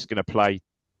 That's just going to play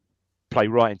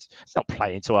right. It's not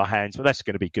play into our hands, but that's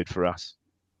going to be good for us.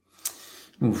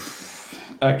 Oof.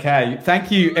 Okay,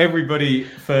 thank you everybody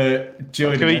for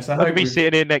joining us. I'm going to be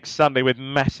sitting here next Sunday with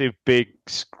massive big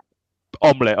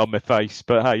omelette on my face,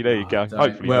 but hey, there you go.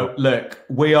 Hopefully look,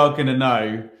 we are going to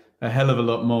know a hell of a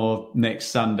lot more next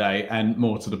Sunday, and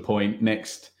more to the point,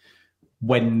 next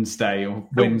Wednesday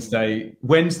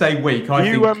week. Are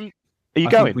you going?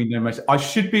 We know most. I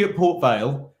should be at Port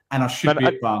Vale and I should be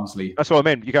at Barnsley. That's what I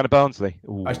meant. You're going to Barnsley.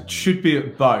 Ooh. I should be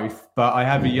at both, but I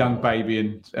have a young baby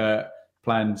and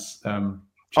plans.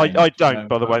 I don't,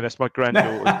 by the way. That's my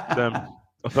granddaughter. I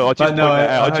thought I'd just point that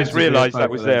out. I just realised that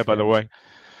was there, by the way.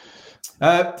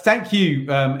 Thank you,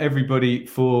 everybody,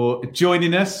 for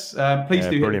joining us. Please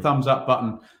do hit the thumbs up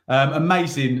button.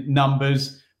 Amazing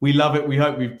numbers. We love it. We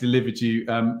hope we've delivered you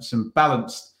some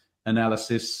balanced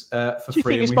analysis for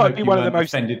free. This might be one of the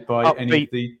most offended by any of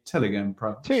the Telegram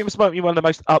programs. Do you think this might be one of the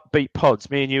most upbeat pods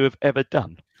me and you have ever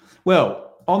done?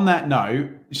 Well, on that note,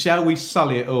 shall we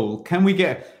sully it all? Can we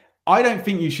get... I don't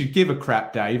think you should give a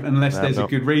crap, Dave, unless there's a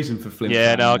good reason for flipping.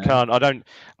 Yeah, no, I can't. I don't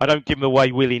give them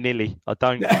away willy-nilly. I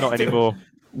don't, not anymore.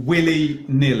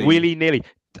 Willy-nilly.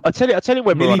 I tell you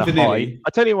when we're on a high.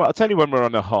 I tell you when we're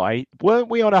on a high. Weren't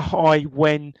we on a high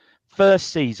when first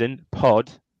season pod,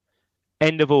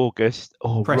 end of August?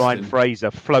 Oh, Preston. Ryan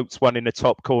Fraser floats one in the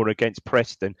top corner against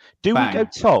Preston. We go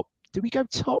top? Do we go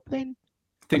top then?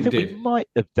 I think we might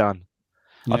have done.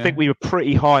 Yeah. I think we were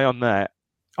pretty high on that.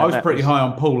 I was pretty high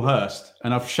on Paul Hurst,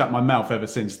 and I've shut my mouth ever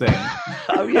since then.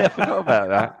 Oh, yeah, I forgot about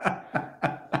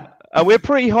that. We're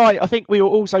pretty high. I think we were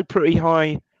also pretty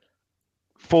high.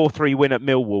 4-3 win at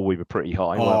Millwall, we were pretty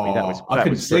high, weren't we? I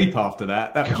couldn't sleep after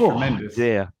that. That was tremendous.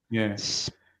 Dear. Yeah.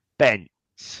 Spence.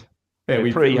 Yeah,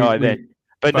 we're pretty high then.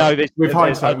 But no, with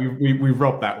hindsight, we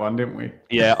robbed that one, didn't we?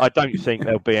 Yeah, I don't think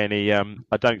there'll be any. I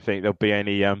don't think there'll be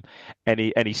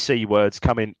any C words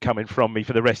coming from me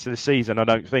for the rest of the season. I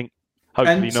don't think.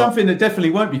 Hopefully and not. Something that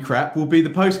definitely won't be crap will be the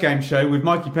post-game show with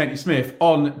Mikey Penty-Smith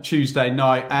on Tuesday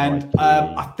night. And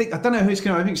I don't know who it's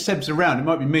going to. I think Seb's around. It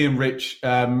might be me and Rich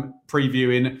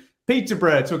previewing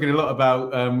Peterborough, talking a lot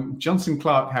about Johnson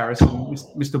Clark Harris and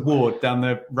Mr. Ward down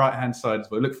the right-hand side as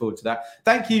well. Look forward to that.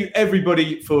 Thank you,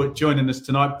 everybody, for joining us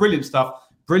tonight. Brilliant stuff,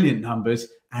 brilliant numbers,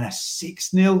 and a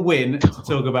 6-0 win to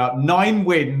talk about. 9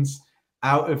 wins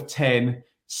out of 10,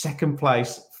 second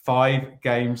place. 5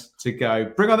 games to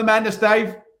go. Bring on the madness,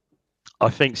 Dave. I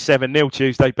think 7-0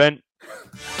 Tuesday, Ben.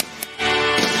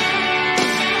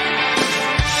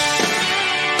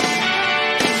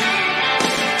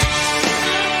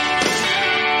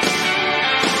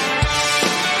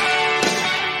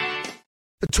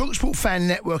 The TalkSport Fan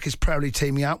Network is proudly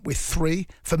teaming up with 3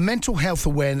 for Mental Health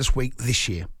Awareness Week this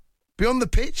year. Beyond the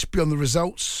pitch, beyond the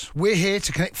results, we're here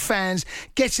to connect fans,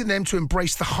 getting them to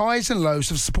embrace the highs and lows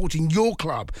of supporting your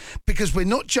club, because we're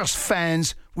not just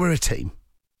fans, we're a team.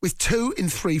 With 2 in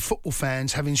 3 football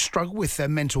fans having struggled with their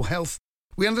mental health,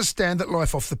 we understand that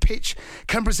life off the pitch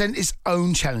can present its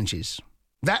own challenges.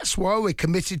 That's why we're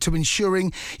committed to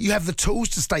ensuring you have the tools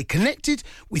to stay connected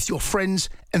with your friends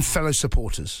and fellow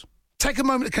supporters. Take a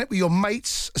moment to connect with your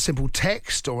mates. A simple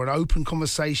text or an open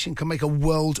conversation can make a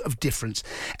world of difference.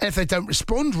 And if they don't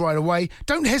respond right away,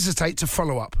 don't hesitate to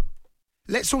follow up.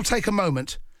 Let's all take a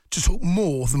moment to talk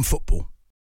more than football.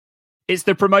 It's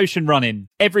the promotion running.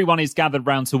 Everyone is gathered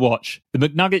round to watch. The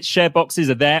McNuggets share boxes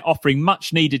are there, offering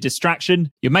much needed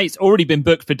distraction. Your mate's already been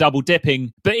booked for double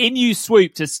dipping, but in you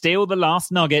swoop to steal the last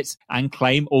nugget and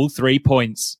claim all 3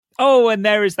 points. Oh, and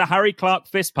there is the Harry Clark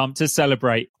fist pump to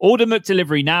celebrate. Order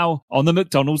McDelivery now on the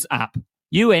McDonald's app.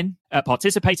 You in at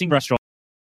participating restaurants.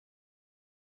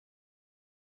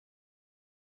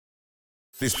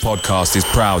 This podcast is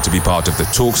proud to be part of the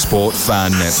TalkSport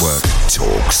Fan Network.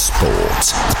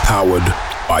 TalkSport. Powered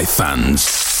by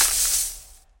fans.